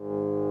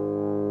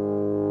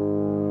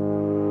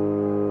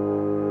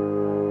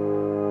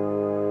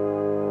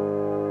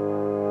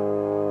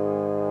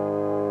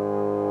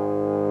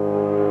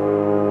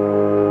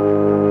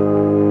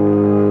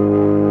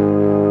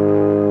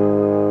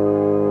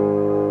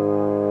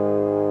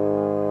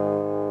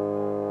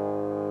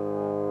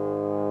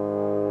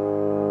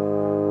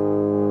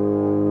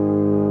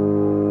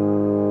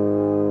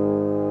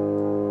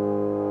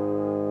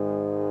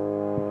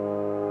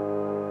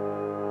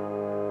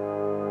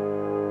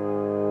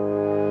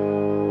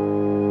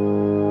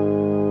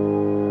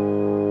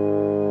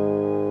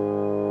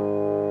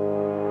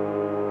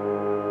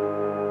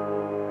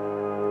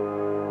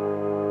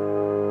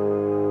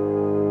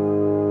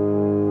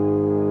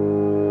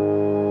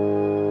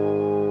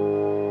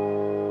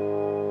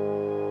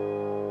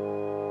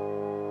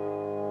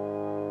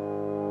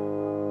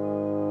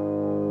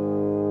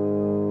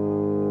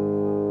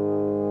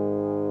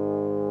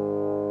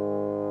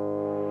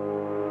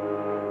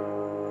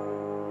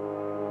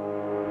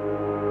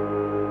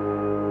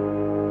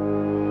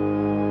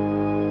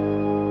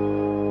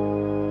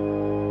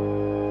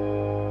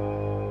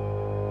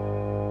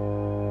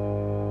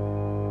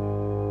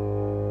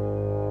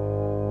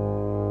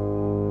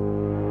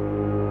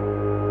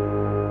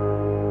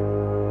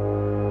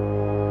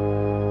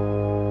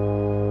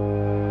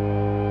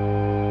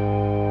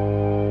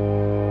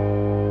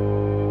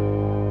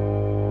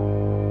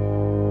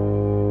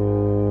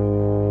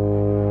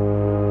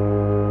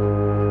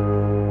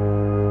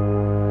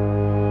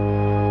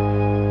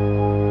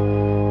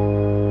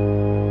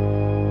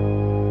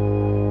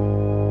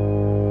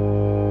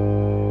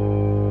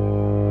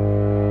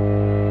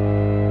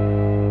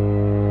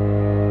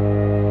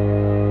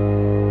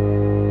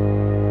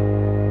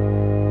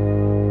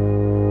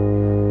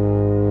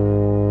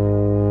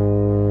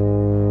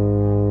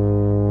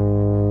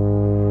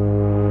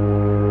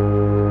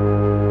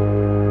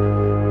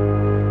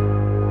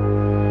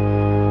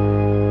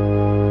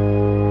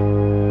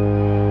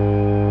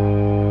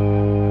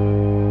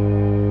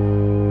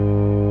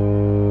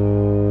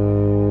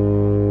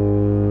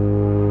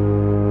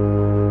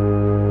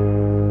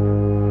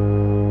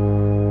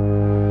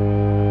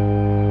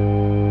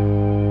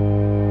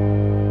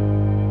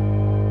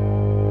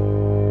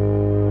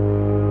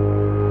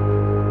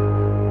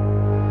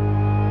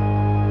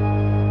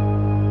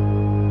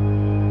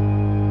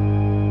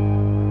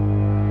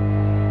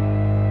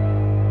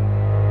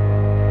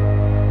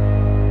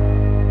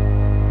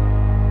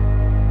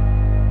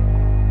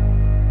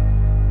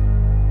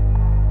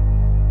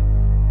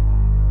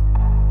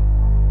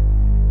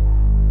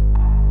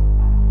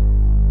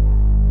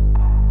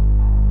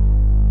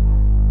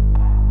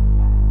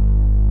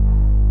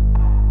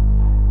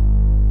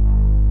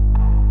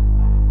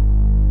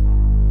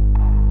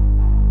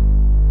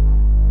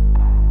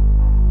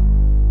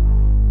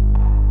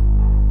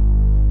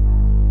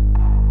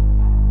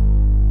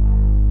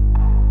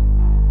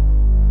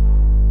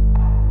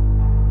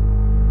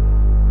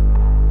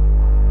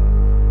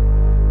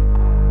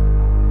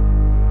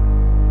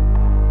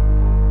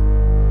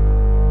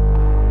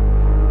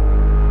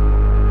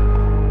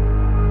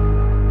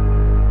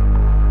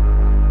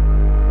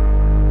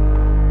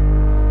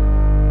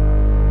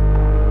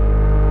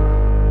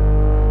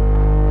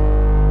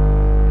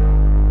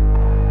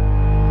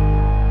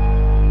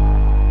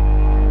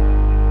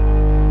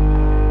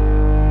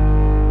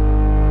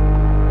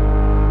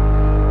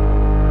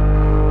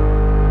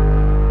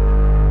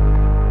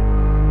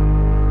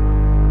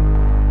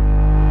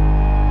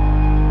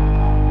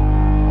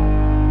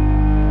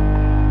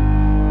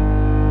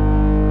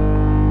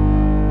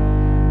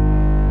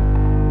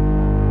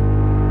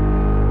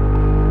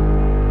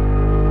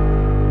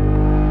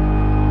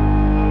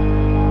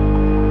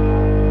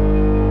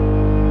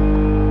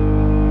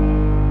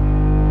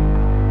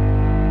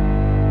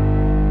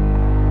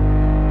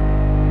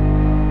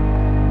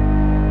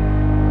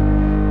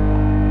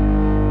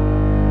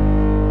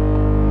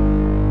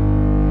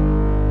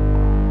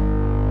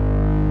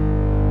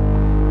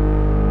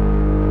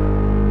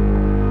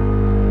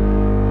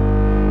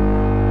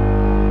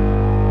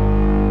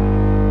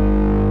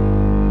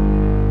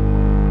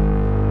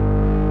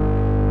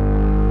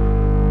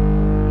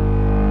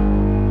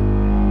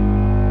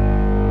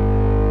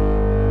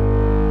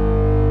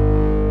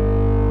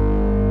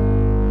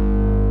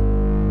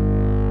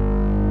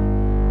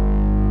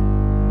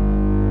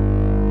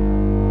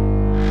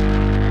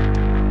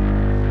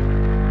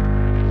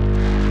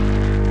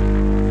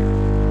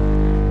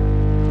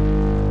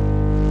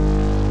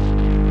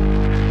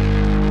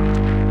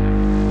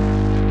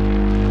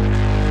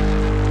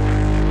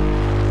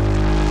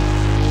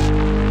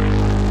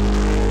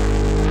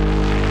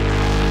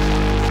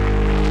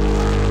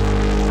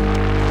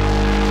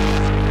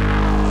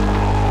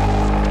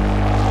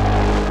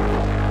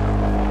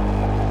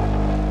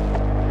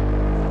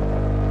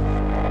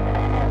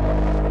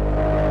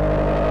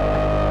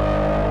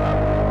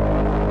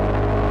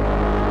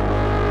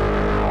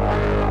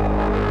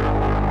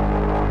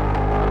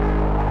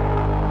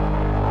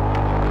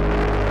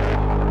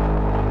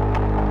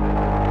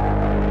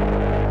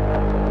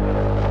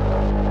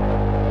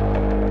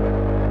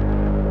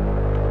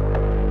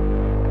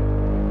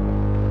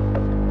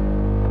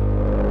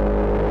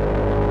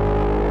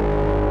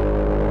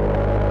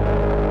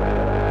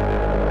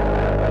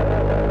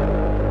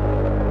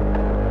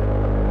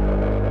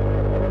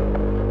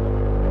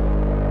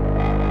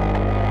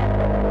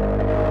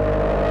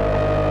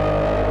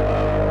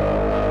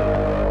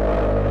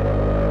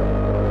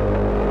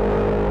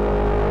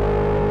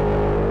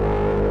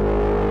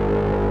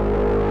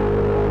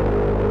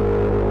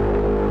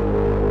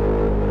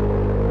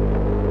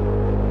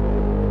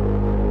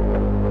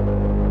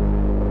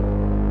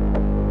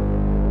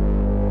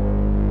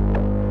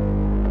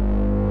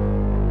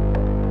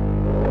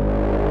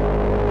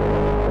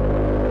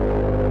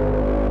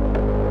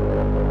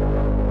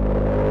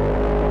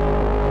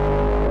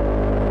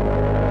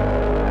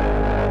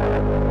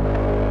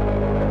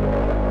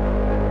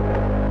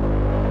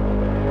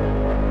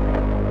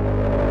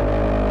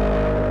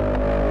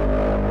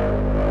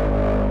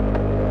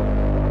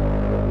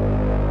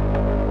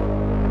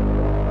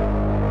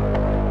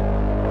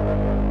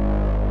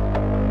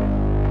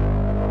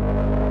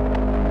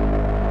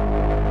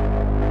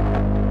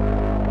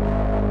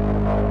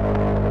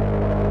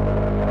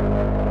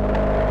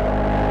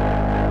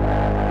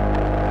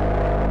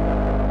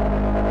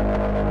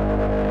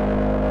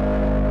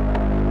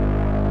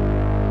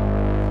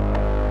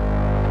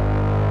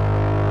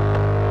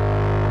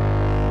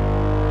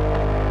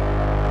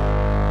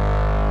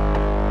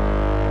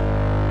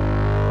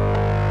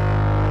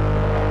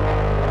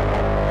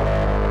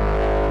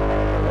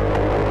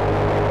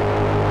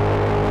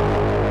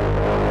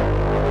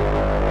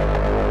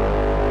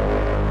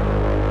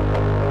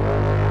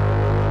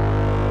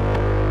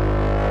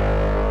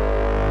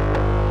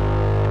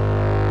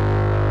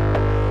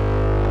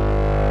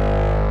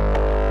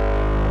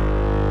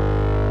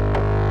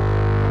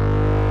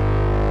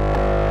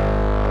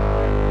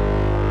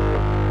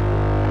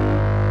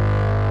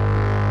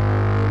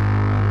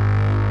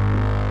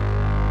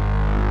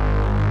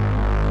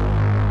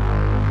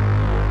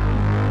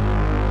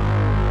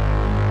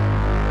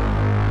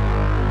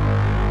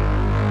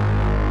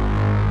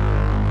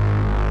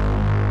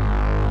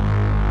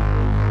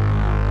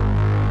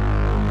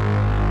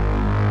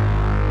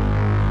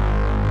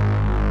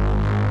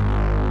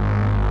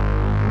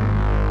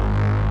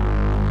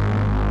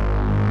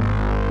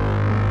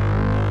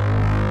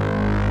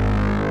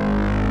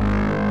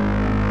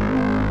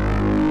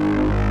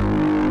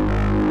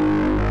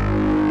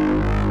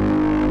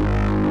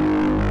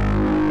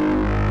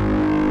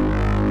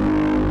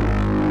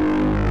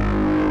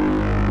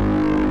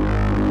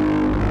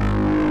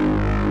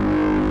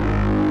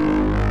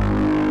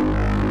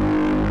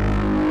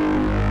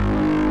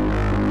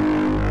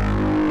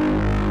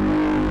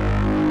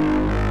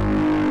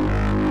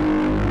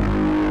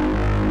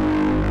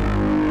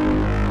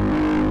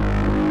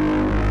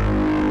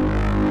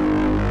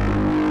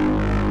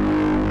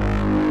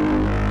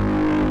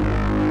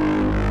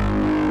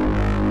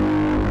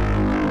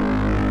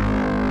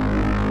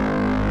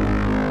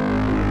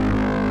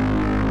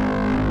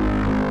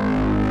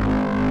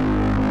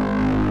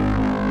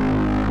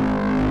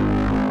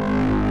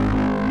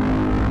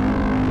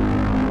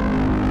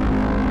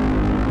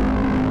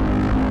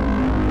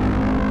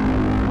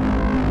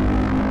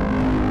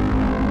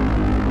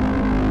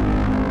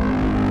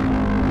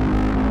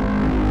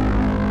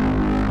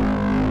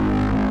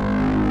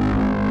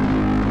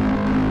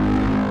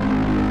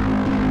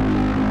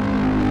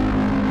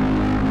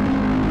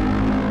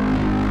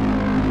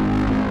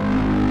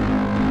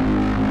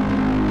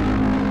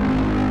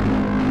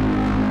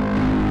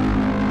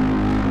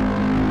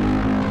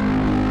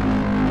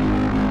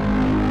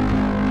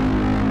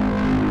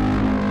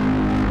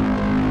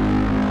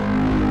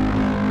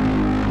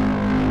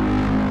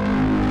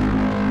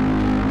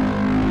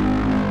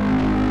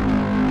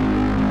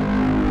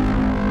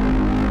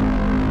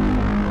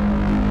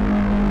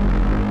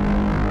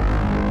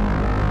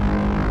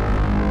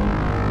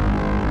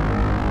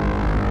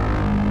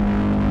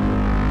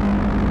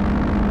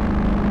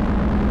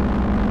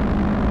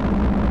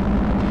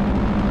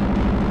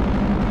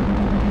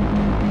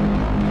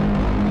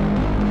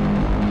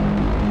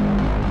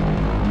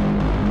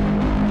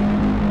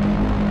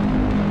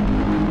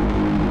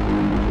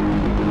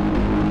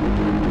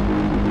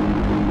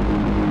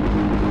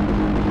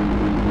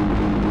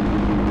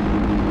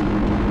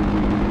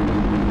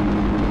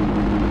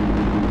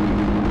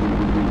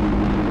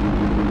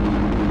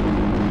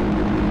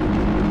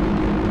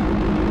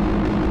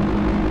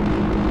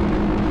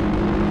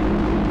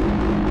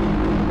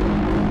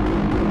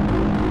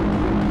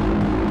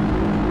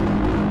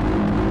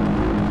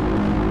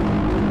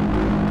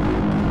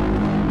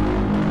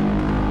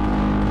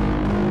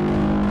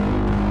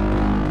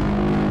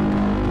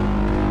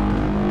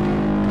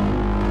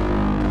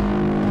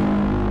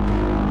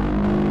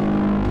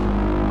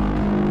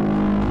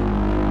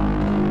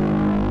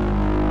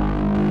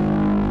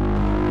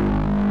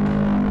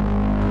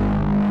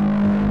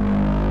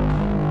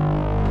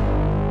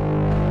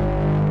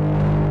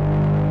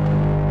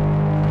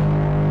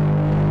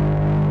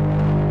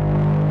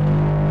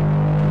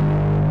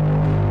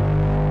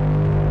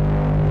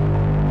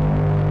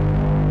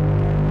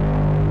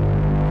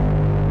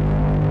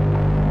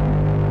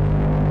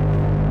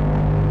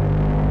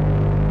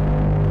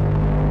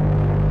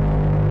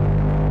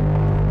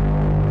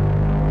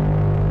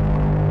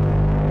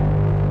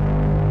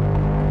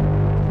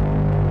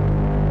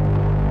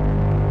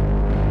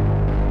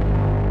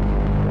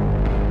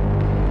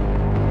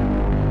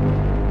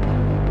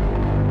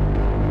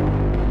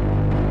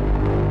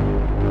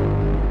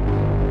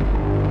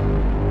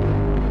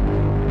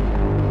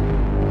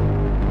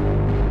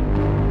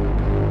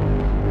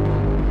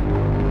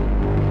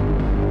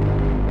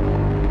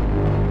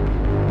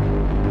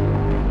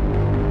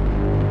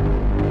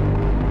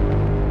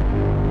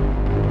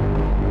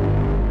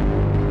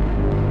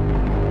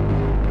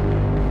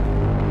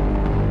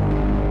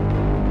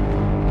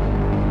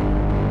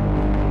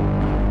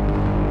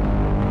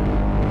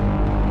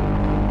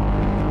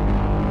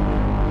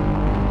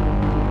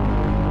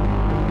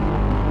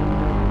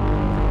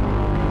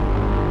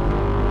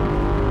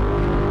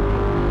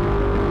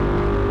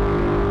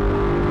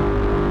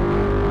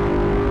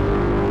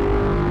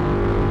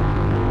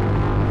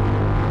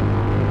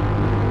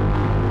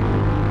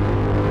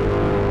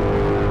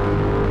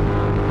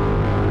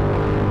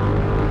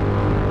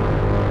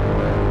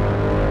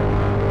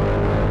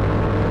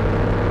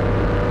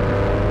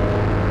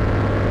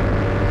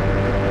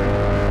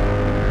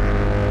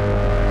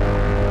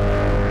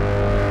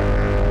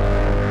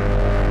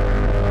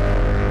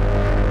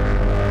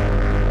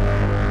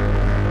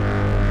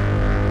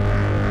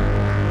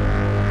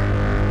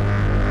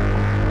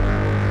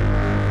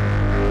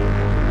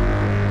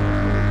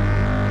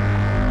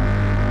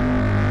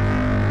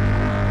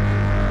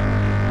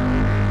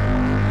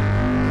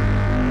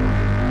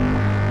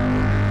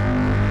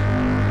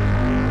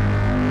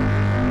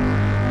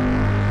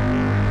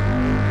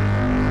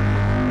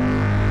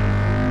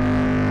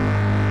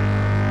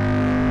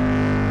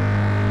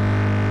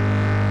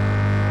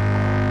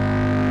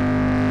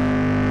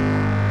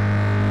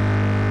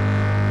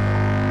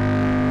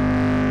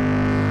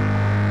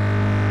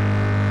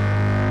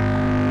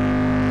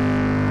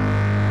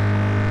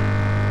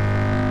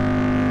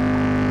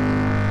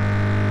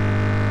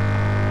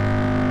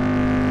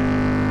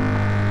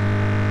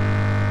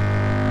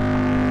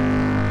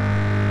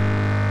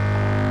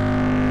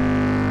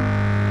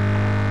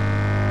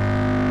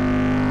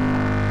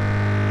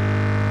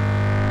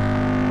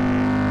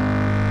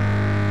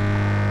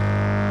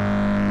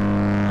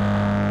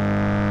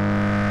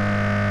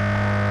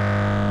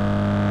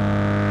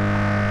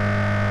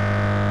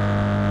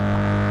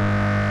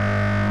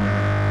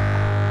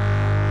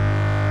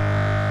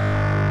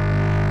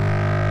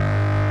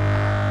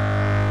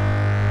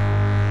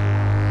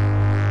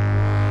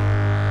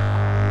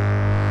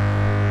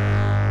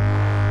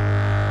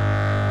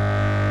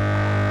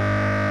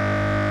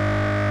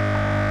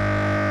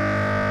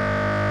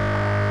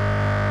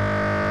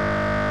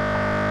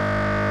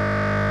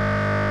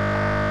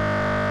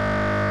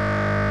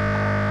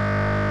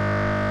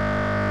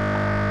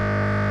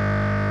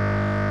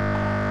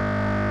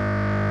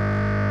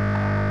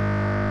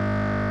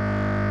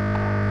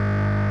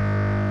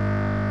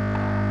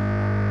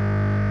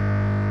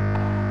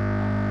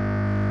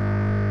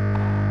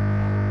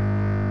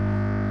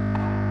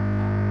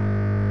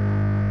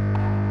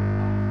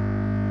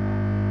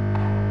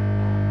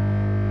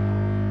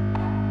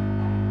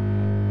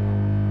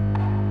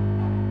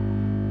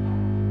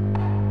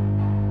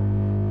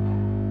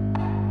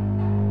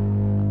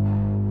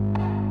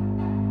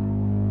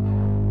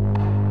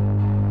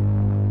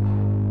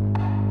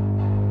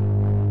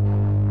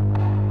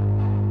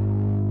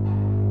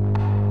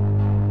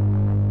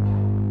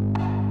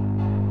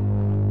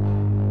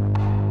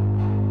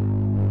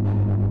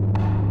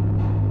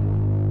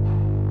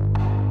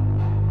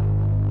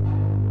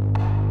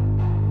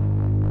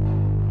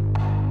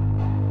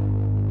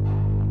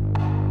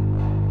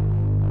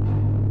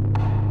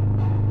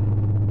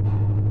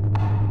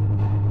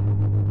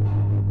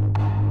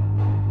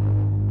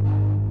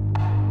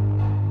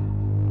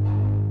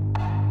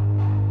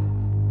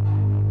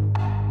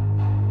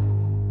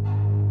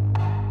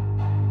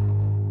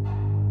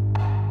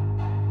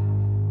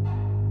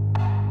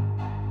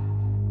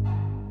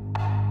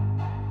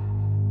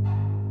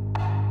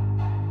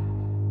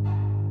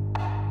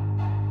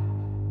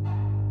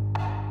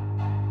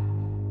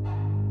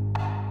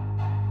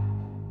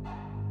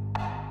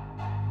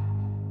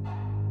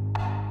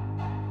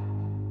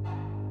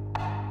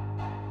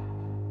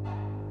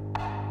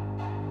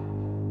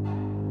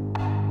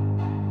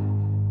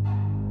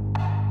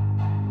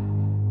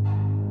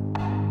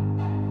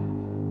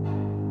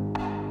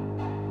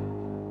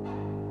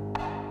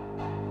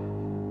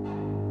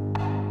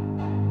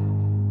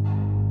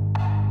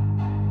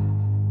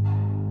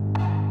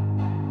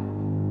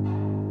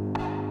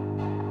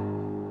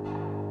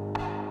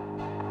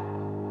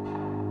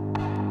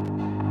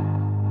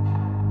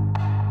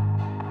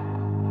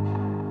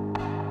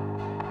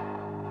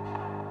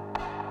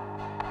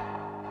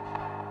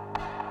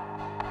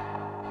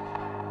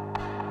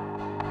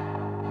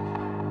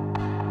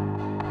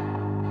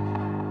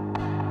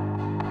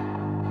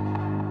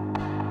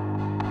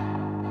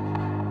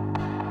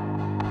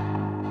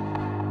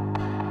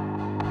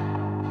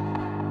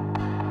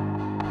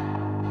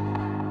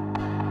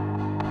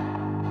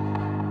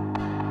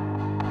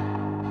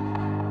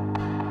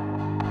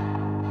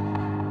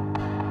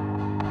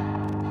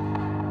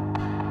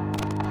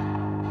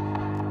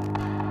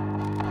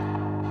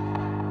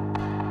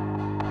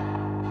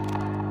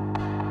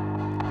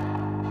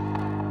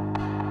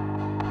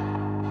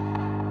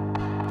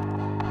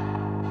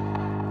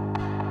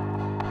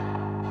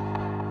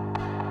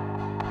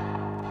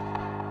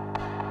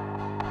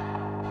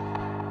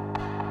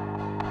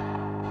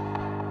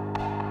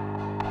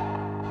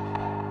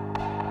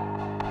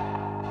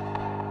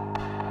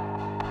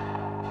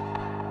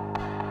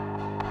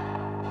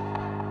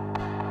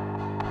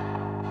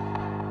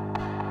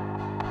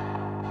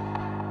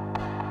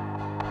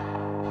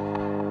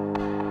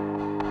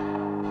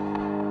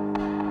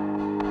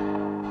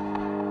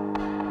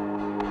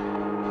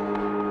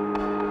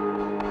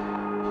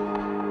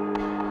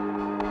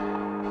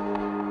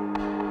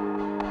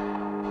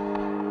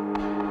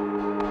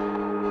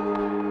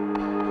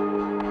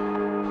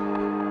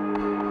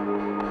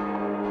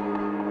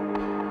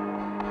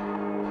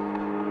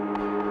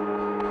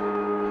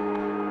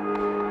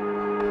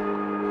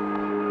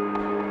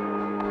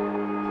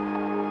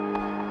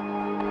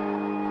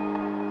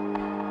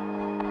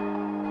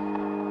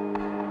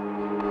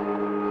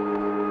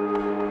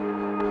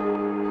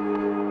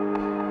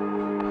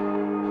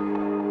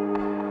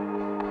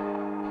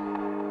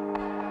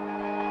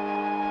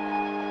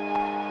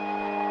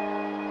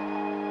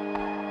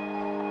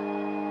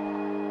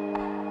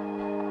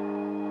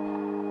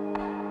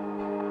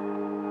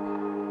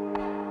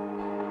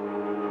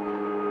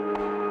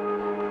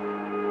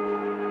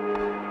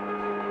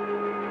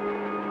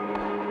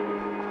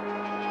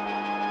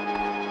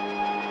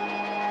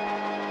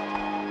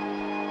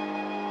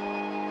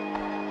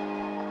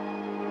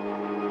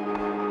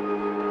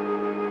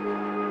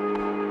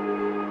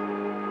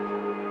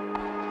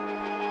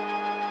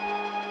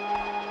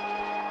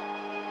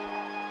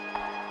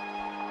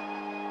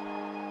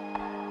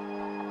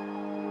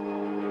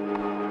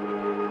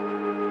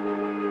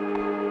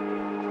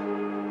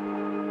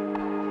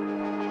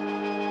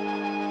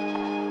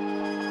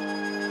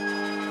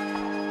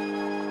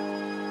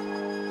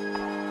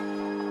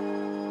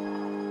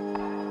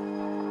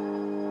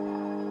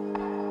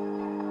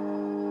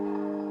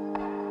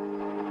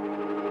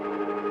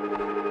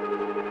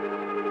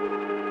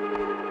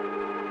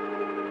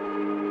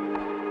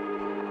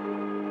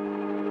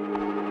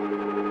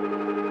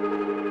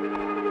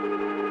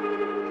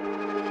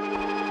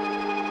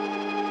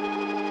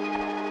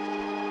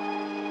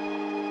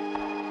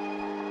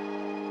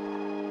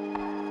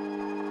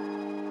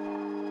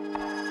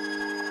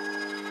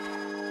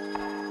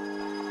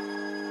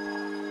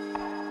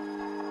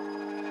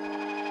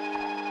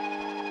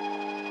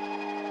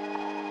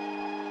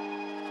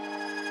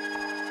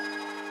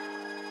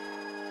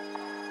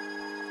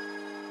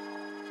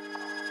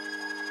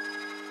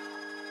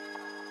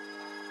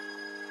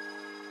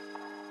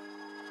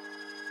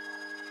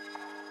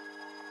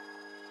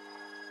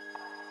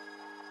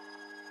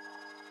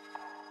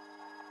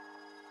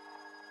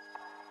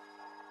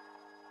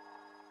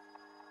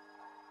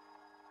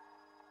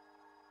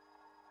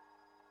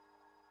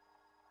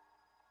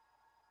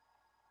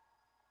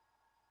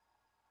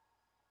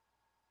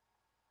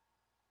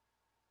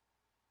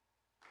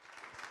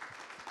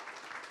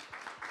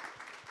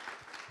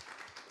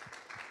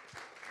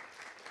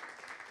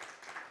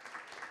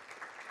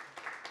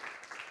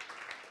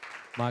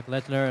 Mark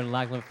Letzner and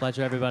Lachlan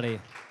Fletcher, everybody.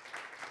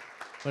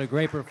 What a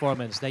great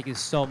performance. Thank you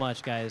so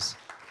much, guys.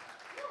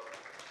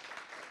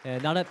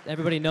 And not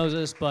everybody knows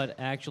this, but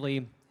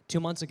actually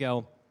 2 months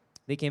ago,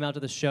 they came out to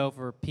the show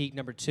for Piqued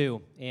number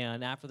 2.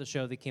 And after the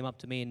show, they came up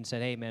to me and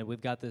said, hey, man, we've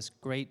got this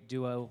great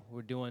duo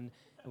we're doing,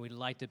 and we'd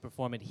like to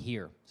perform it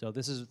here. So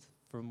this is,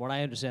 from what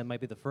I understand, might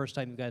be the first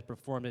time you guys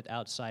performed it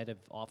outside of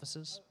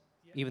offices,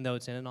 even though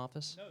it's in an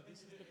office? No, this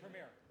is the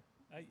premiere.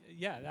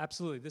 Yeah,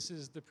 absolutely. This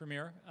is the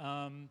premiere.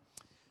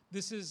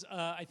 This is,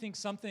 I think,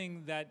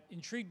 something that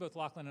intrigued both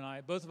Lachlan and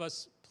I. Both of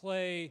us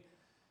play,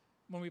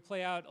 when we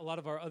play out, a lot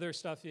of our other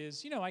stuff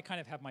is, I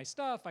kind of have my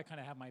stuff, I kind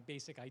of have my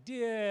basic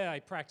idea, I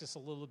practice a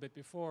little bit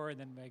before, and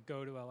then I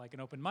go to like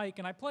an open mic,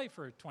 and I play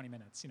for 20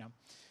 minutes,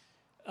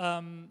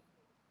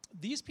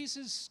 These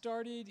pieces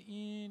started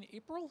in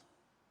April,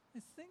 I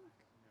think?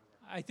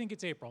 I think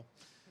it's April.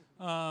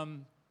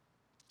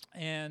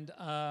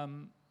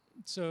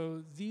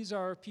 So these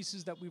are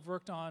pieces that we've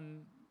worked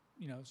on,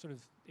 sort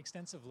of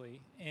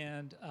extensively,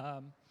 and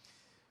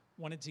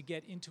wanted to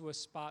get into a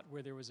spot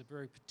where there was a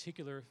very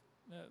particular,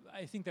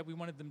 I think that we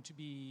wanted them to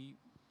be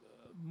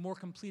more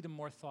complete and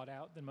more thought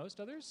out than most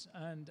others,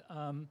 and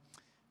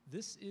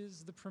this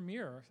is the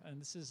premiere, and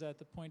this is at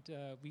the point,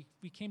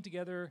 we came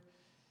together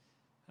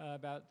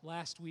about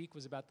last week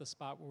was about the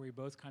spot where we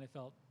both kind of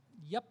felt,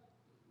 yep,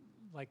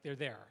 like they're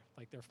there,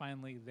 like they're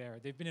finally there.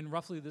 They've been in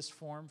roughly this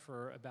form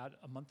for about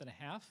a month and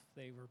a half.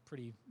 They were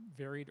pretty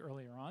varied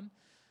earlier on.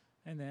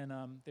 And then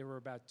there were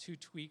about 2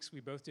 tweaks we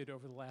both did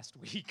over the last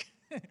week,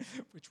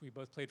 which we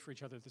both played for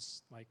each other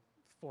this like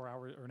 4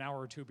 hours or an hour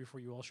or 2 before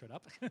you all showed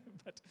up.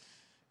 But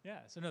yeah,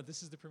 so no,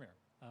 this is the premiere.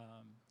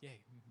 Yay.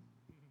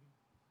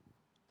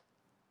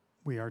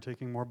 We are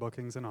taking more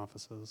bookings in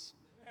offices.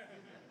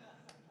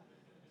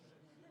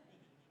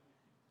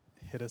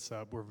 Hit us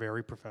up. We're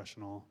very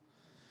professional.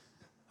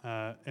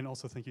 And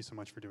also, thank you so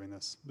much for doing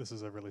this. This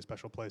is a really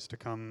special place to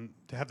come,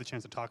 to have the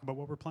chance to talk about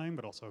what we're playing,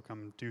 but also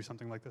come do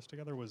something like this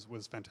together was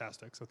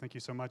fantastic. So thank you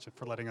so much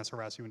for letting us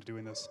harass you into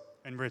doing this.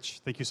 And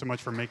Rich, thank you so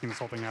much for making this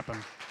whole thing happen.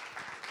 Can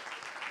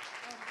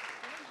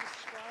you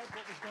describe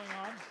what was going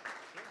on?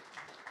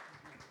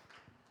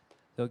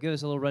 So give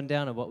us a little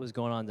rundown of what was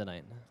going on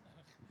tonight.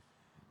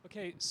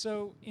 Okay,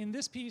 so in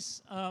this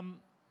piece,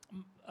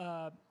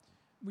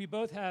 we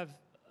both have,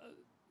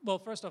 well,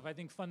 first off, I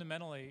think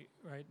fundamentally,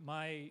 right,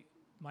 my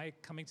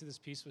coming to this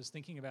piece was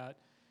thinking about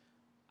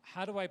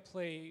how do I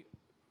play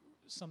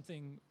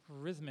something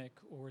rhythmic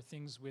or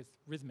things with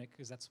rhythmic,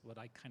 because that's what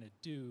I kind of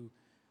do,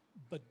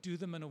 but do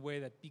them in a way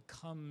that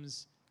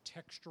becomes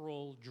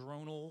textural,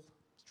 dronal,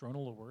 is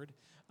dronal a word?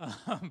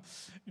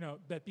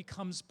 That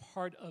becomes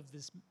part of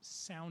this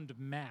sound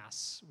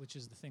mass, which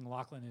is the thing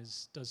Lachlan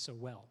does so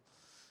well.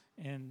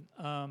 And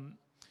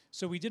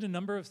so we did a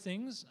number of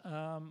things.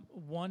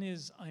 One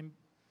is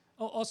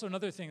also,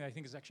 another thing that I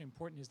think is actually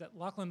important is that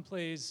Lachlan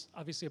plays,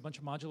 obviously, a bunch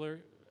of modular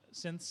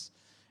synths,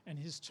 and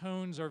his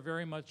tones are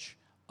very much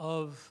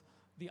of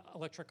the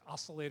electric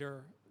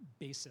oscillator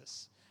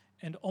basis.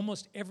 And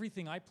almost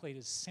everything I played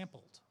is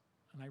sampled.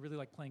 And I really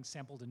like playing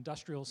sampled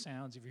industrial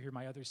sounds. If you hear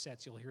my other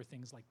sets, you'll hear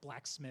things like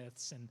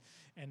blacksmiths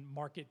and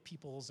market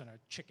peoples and a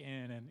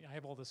chicken, and I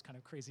have all this kind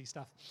of crazy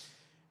stuff.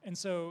 And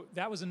so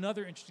that was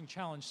another interesting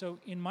challenge. So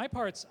in my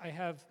parts, I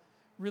have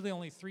really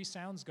only 3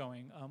 sounds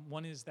going.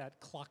 One is that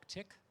clock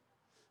tick.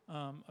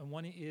 And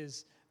one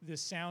is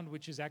this sound,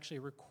 which is actually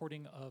a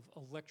recording of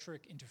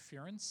electric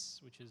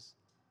interference, which is,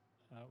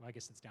 I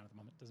guess it's down at the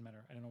moment. Doesn't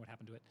matter. I don't know what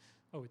happened to it.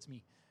 Oh, it's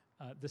me.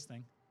 This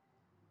thing.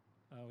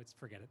 Oh,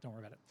 forget it. Don't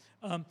worry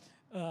about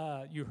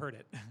it. You heard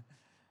it.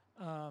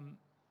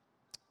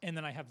 And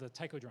then I have the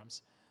taiko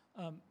drums.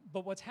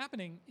 But what's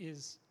happening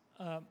is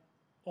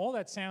all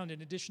that sound,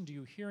 in addition to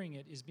you hearing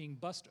it, is being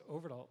bussed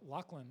over to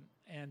Lachlan,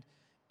 and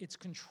it's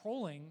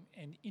controlling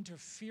and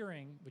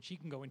interfering, which he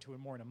can go into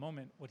more in a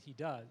moment, what he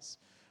does.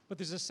 But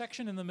there's a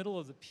section in the middle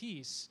of the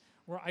piece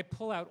where I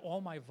pull out all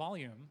my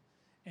volume,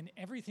 and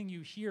everything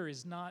you hear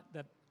is not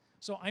that.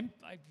 So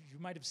you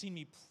might have seen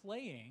me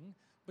playing,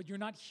 but you're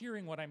not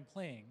hearing what I'm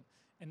playing.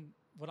 And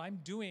what I'm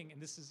doing,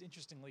 and this is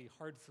interestingly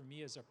hard for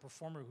me as a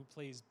performer who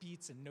plays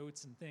beats and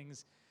notes and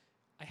things,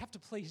 I have to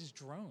play his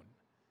drone,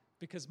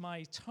 because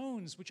my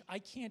tones, which I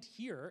can't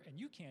hear and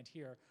you can't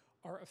hear,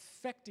 are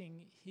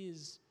affecting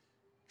his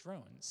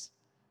drones.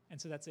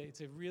 And so it's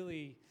a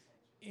really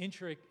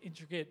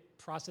intricate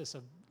process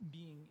of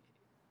being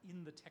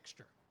in the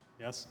texture.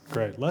 Yes,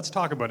 great. Let's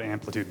talk about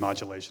amplitude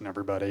modulation,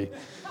 everybody.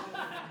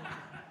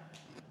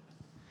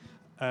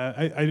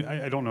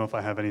 I don't know if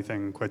I have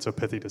anything quite so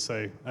pithy to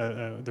say.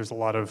 There's a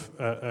lot of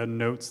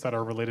notes that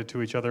are related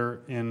to each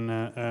other in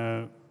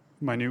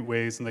minute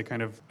ways, and they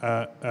kind of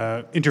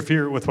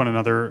interfere with one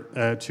another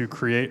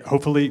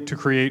hopefully to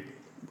create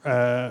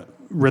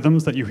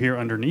rhythms that you hear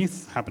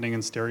underneath, happening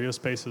in stereo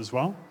space as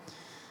well.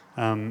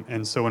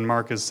 And so when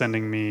Mark is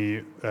sending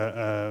me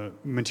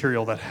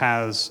material that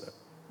has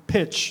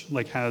pitch,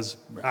 like has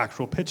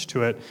actual pitch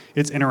to it,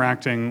 it's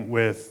interacting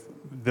with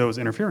those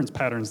interference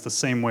patterns the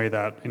same way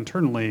that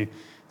internally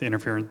the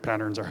interference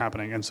patterns are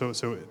happening. And so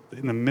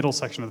in the middle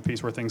section of the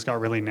piece where things got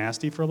really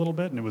nasty for a little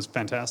bit and it was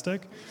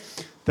fantastic,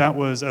 that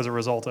was as a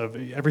result of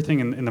everything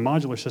in the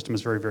modular system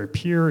is very, very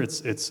pure.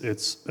 It's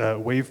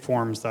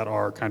waveforms that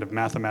are kind of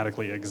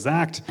mathematically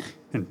exact,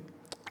 and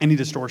any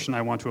distortion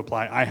I want to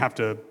apply, I have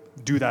to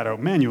do that out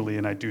manually,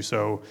 and I do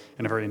so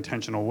in a very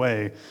intentional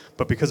way.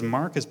 But because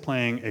Mark is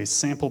playing a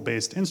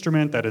sample-based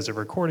instrument that is a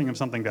recording of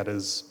something that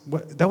was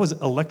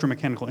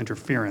electromechanical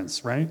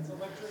interference, right? It's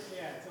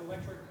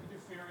electric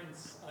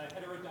interference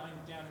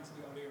heterodyne down into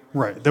the audio.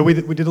 Right. That we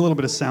did a little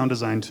bit of sound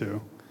design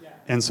too. Yeah.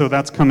 And so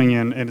that's coming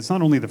in, and it's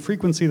not only the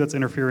frequency that's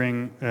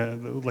interfering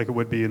like it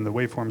would be in the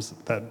waveforms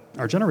that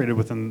are generated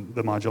within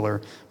the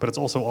modular, but it's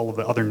also all of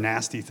the other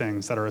nasty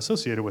things that are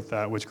associated with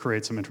that, which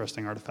create some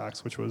interesting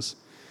artifacts, which was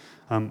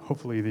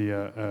hopefully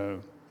the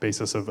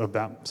basis of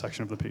that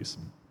section of the piece.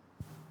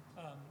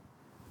 I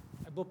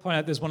will point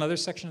out there's one other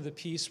section of the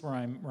piece where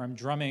I'm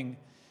drumming,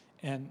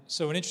 and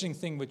so an interesting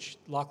thing which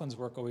Lachlan's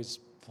work always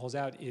pulls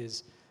out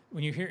is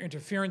when you hear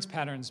interference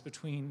patterns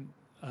between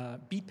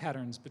beat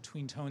patterns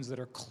between tones that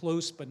are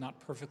close but not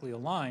perfectly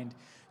aligned,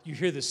 you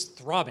hear this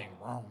throbbing,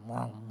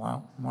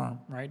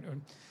 right?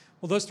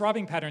 Well, those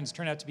throbbing patterns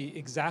turn out to be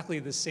exactly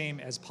the same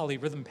as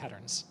polyrhythm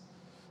patterns.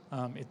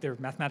 They're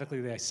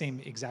mathematically the same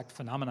exact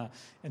phenomena.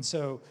 And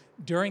so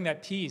during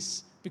that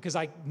piece, because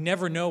I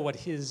never know what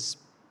his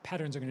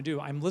patterns are going to do,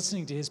 I'm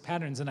listening to his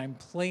patterns and I'm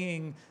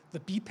playing the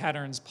beat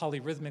patterns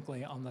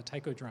polyrhythmically on the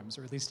taiko drums,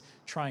 or at least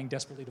trying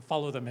desperately to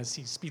follow them as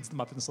he speeds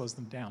them up and slows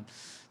them down.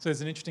 So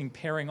there's an interesting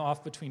pairing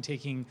off between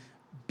taking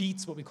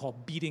beats, what we call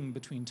beating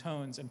between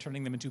tones, and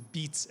turning them into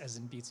beats as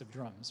in beats of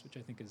drums, which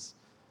I think is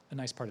a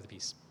nice part of the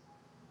piece.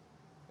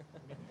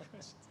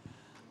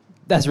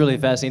 That's really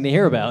fascinating to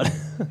hear about.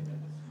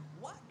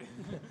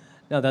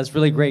 No, that's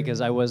really great because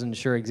I wasn't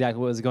sure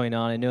exactly what was going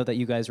on. I know that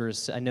you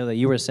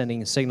were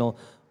sending a signal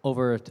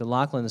over to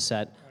Lachlan's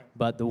set, right,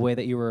 but the way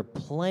that you were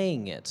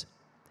playing it,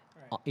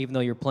 right, even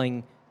though you're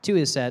playing to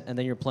his set and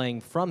then you're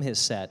playing from his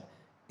set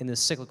in this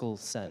cyclical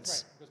sense.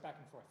 That's right. It goes back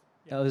and forth.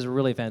 Yeah. That was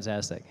really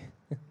fantastic.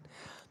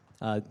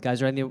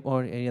 Guys, are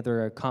any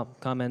other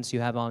comments you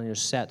have on your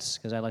sets?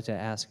 Because I'd like to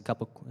ask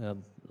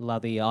allow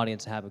the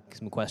audience to have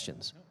some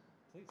questions. No,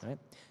 please. All right.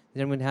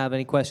 Does anyone have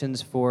any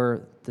questions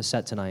for the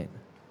set tonight?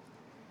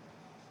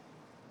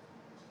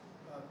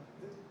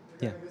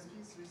 Yeah. This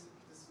recent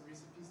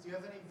piece, do you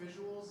have any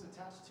visuals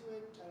attached to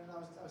it? I don't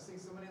know, I was seeing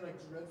so many like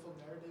dreadful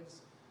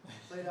narratives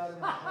played out in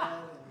my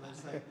head, and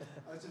it's like,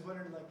 I was just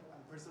wondering, like, on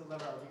a personal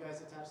level, have you guys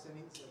attached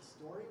any like,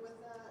 story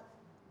with that?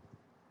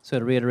 So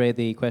to reiterate,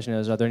 the question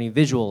is, are there any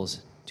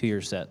visuals to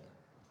your set?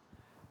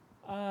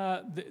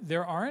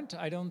 There aren't.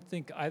 I don't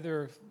think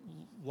either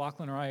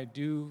Lachlan or I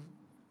do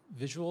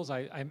visuals.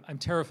 I'm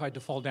terrified to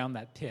fall down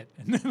that pit,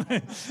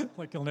 and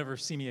like you'll never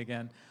see me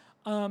again.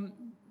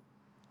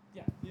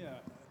 Yeah.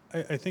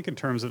 I think in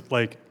terms of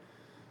like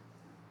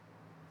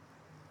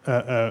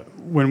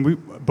when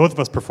both of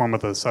us perform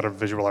with a set of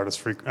visual artists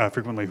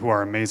frequently who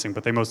are amazing,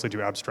 but they mostly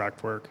do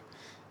abstract work,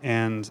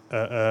 and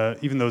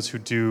even those who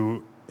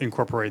do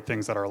incorporate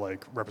things that are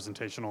like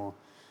representational,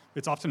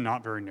 it's often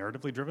not very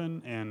narratively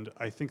driven. And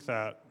I think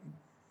that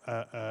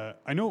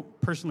I know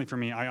personally for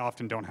me, I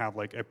often don't have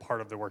like a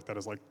part of the work that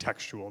is like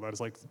textual, that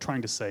is like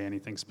trying to say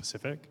anything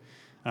specific.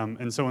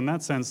 And so in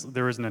that sense,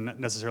 there isn't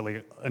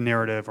necessarily a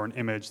narrative or an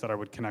image that I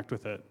would connect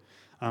with it.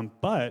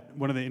 But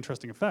one of the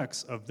interesting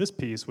effects of this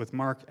piece, with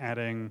Mark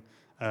adding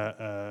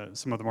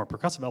some of the more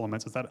percussive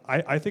elements, is that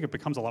I think it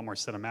becomes a lot more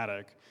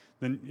cinematic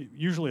than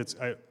usually it's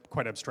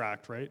quite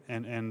abstract, right?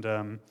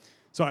 And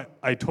so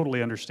I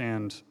totally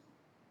understand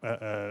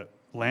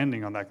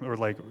landing on that, or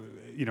like,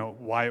 you know,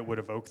 why it would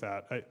evoke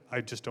that. I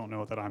just don't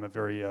know that I'm a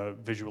very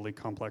visually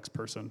complex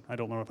person. I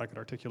don't know if I could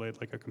articulate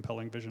like a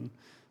compelling vision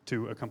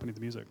to accompany the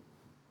music.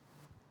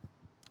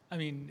 I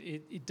mean,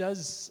 it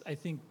does, I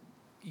think,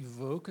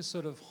 evoke a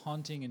sort of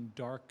haunting and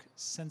dark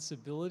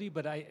sensibility,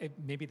 but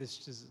maybe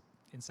this is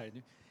insight.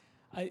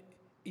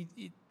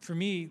 For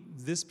me,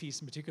 this piece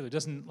in particular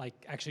doesn't like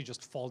actually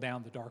just fall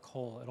down the dark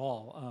hole at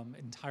all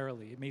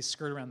entirely. It may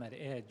skirt around that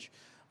edge.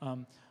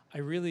 I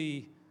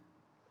really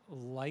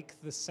like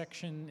the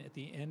section at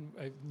the end,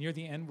 near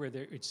the end, where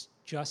it's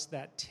just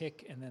that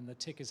tick, and then the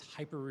tick is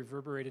hyper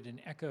reverberated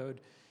and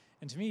echoed.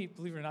 And to me,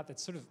 believe it or not,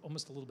 that's sort of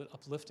almost a little bit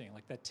uplifting.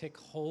 Like that tick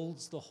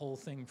holds the whole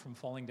thing from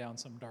falling down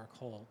some dark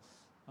hole.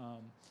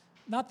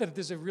 Not that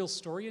there's a real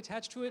story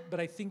attached to it, but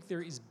I think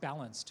there is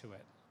balance to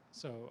it.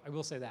 So I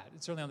will say that.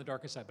 It's certainly on the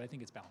darker side, but I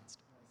think it's balanced.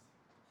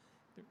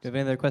 Do you have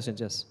any other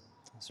questions? Yes.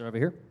 Sir, over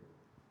here.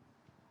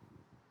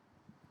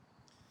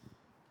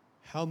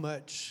 How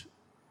much,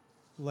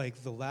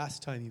 like the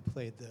last time you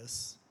played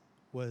this,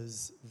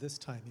 was this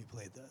time you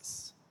played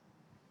this?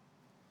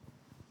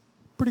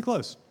 Pretty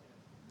close.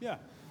 Yeah.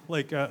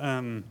 Like,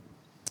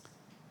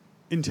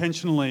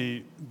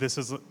 intentionally, this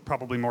is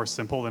probably more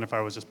simple than if I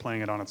was just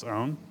playing it on its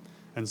own.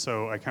 And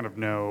so I kind of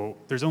know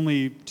there's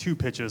only 2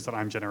 pitches that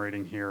I'm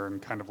generating here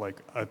and kind of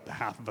like a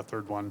half of a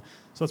third one.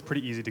 So it's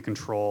pretty easy to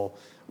control.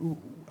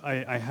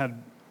 I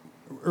had,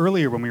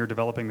 earlier when we were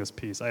developing this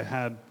piece, I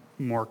had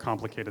more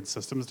complicated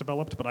systems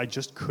developed, but I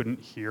just couldn't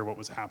hear what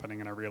was happening,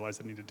 and I realized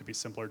it needed to be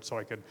simpler so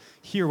I could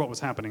hear what was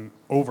happening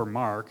over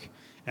Mark.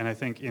 And I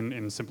think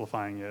in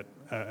simplifying it,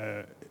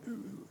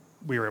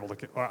 we were able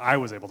to, or I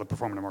was able to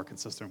perform in a more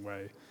consistent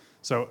way.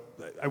 So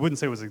I wouldn't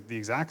say it was the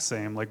exact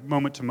same. Like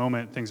moment to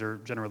moment, things are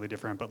generally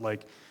different. But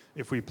like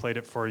if we played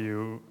it for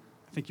you,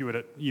 I think you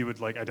would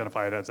like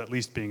identify it as at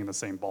least being in the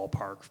same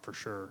ballpark for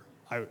sure.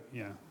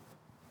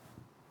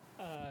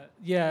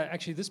 Yeah,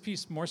 actually, this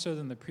piece more so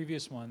than the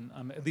previous one.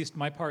 At least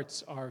my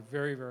parts are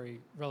very, very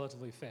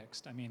relatively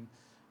fixed. I mean,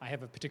 I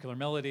have a particular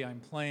melody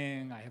I'm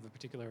playing. I have a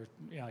particular,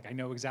 like I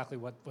know exactly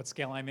what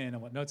scale I'm in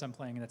and what notes I'm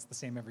playing, and that's the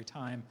same every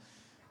time.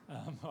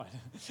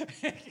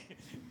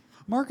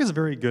 Mark is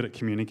very good at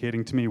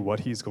communicating to me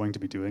what he's going to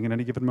be doing at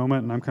any given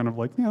moment, and I'm kind of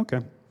like, yeah, okay.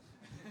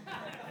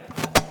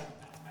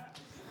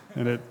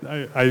 And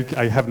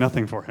I have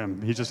nothing for him.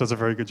 He just does a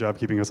very good job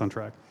keeping us on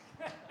track.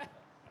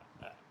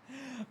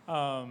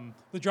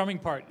 The drumming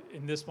part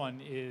in this one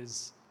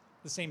is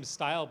the same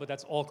style, but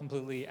that's all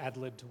completely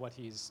ad-lib to what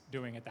he's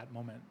doing at that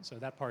moment. So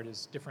that part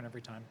is different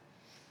every time.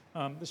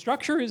 The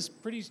structure is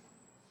pretty,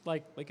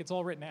 like it's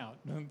all written out,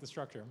 the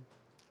structure.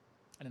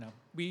 I don't know.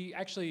 We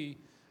actually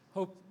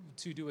hope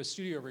to do a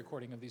studio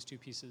recording of these two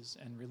pieces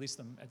and release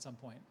them at some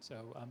point.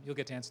 So you'll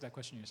get to answer that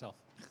question yourself.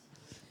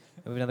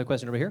 We have another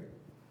question over here.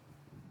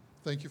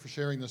 Thank you for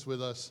sharing this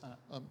with us.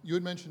 You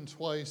had mentioned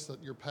twice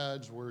that your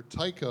pads were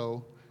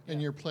taiko, and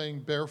you're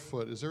playing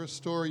barefoot. Is there a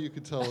story you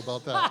could tell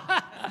about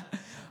that?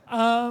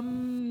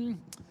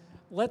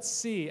 Let's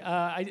see.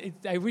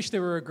 I wish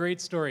there were a great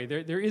story.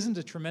 There isn't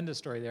a tremendous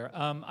story there.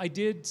 I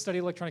did study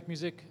electronic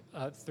music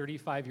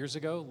 35 years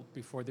ago,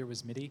 before there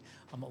was MIDI,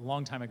 a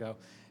long time ago.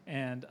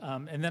 And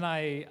then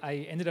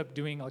I ended up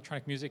doing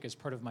electronic music as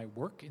part of my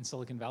work in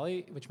Silicon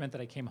Valley, which meant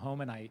that I came home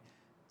and I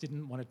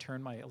didn't want to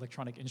turn my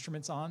electronic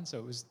instruments on, so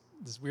it was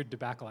this weird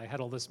debacle. I had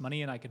all this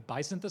money and I could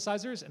buy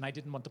synthesizers, and I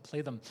didn't want to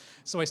play them.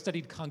 So I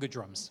studied conga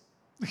drums.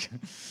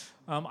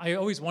 I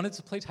always wanted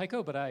to play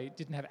taiko, but I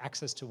didn't have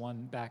access to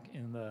one back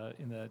in the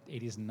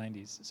 80s and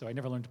 90s, so I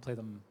never learned to play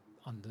them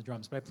on the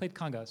drums. But I played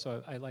conga,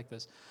 so I like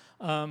this.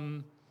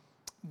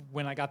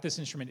 When I got this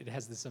instrument, it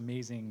has this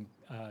amazing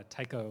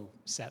taiko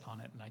set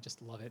on it, and I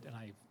just love it, and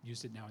I've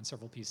used it now in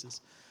several pieces.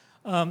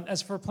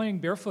 As for playing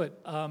barefoot,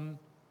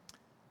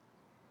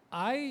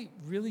 I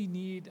really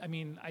need,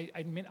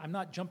 I'm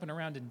not jumping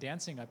around and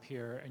dancing up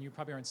here, and you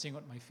probably aren't seeing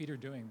what my feet are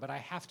doing, but I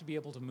have to be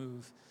able to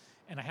move,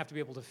 and I have to be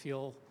able to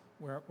feel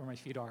where my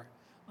feet are.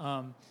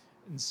 And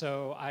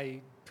so I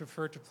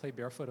prefer to play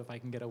barefoot if I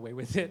can get away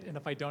with it, and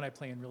if I don't, I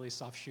play in really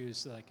soft shoes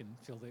so that I can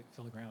feel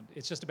the ground.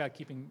 It's just about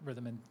keeping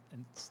rhythm and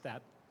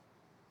stat.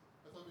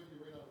 I thought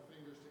maybe you ran out of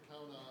fingers to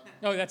count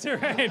on. Oh, that's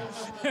it,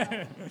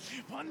 right?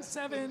 1,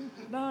 7,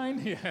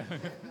 9, yeah.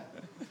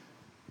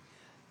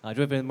 Do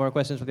we have any more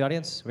questions from the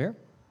audience? We're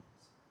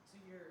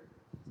here.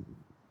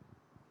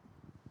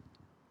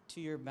 To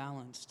your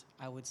balanced,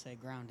 I would say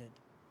grounded.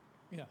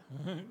 Yeah,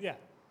 yeah,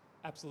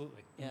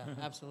 absolutely. Yeah,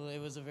 absolutely.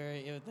 It was a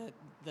very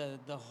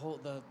the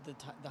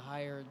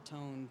higher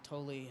tone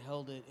totally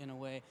held it in a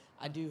way.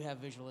 I do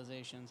have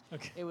visualizations.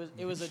 Okay.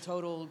 It was a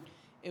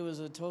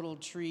total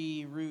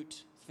tree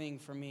root thing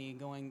for me,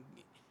 going,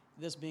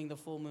 this being the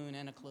full moon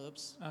and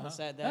eclipse. Let's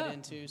add that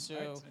into. So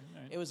right.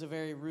 It was a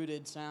very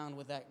rooted sound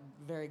with that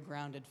very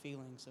grounded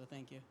feeling. So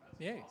thank you.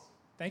 Yay.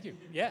 Thank you.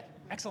 Yeah,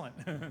 excellent.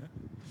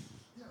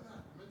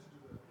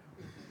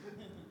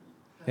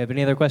 Have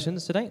any other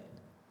questions tonight?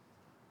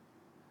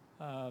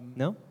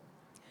 No?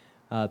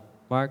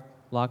 Mark,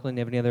 Lachlan, do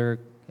you have any other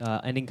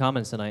ending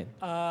comments tonight?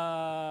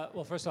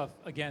 Well, first off,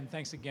 again,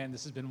 thanks again.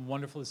 This has been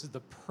wonderful. This is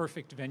the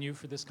perfect venue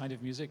for this kind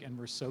of music, and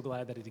we're so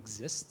glad that it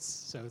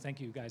exists. So thank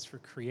you guys for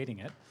creating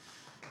it.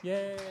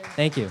 Yay.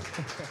 Thank you.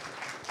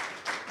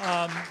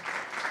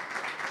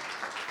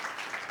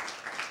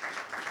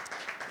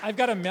 I've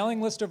got a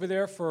mailing list over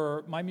there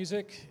for my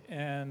music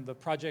and the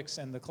projects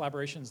and the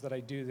collaborations that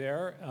I do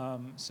there.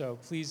 So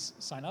please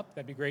sign up.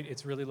 That'd be great.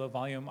 It's really low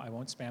volume. I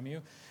won't spam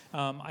you.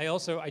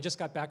 I just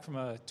got back from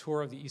a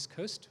tour of the East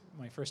Coast,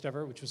 my first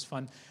ever, which was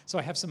fun. So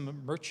I have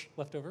some merch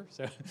left over.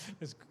 So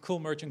there's cool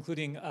merch,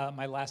 including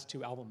my last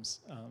 2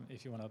 albums,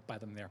 if you want to buy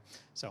them there.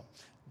 So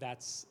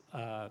that's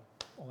all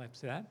I have to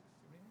say that.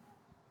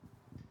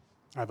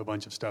 I have a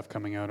bunch of stuff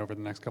coming out over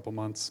the next couple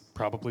months.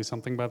 Probably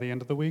something by the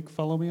end of the week.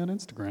 Follow me on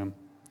Instagram.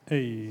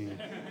 Hey,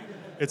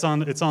 it's on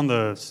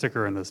the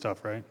sticker and the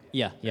stuff, right?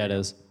 Yeah, it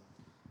is.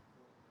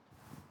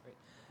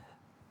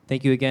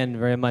 Thank you again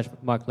very much,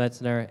 Mark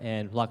Letzner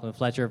and Lachlan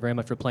Fletcher, very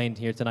much for playing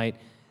here tonight.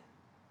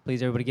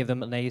 Please, everybody, give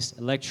them a nice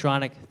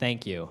electronic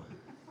thank you.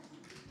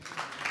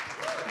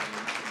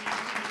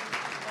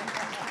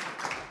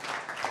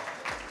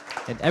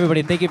 And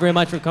everybody, thank you very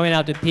much for coming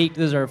out to Piqued.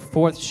 This is our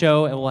 4th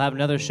show, and we'll have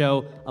another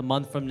show a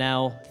month from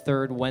now,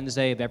 3rd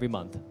Wednesday of every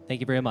month. Thank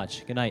you very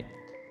much. Good night.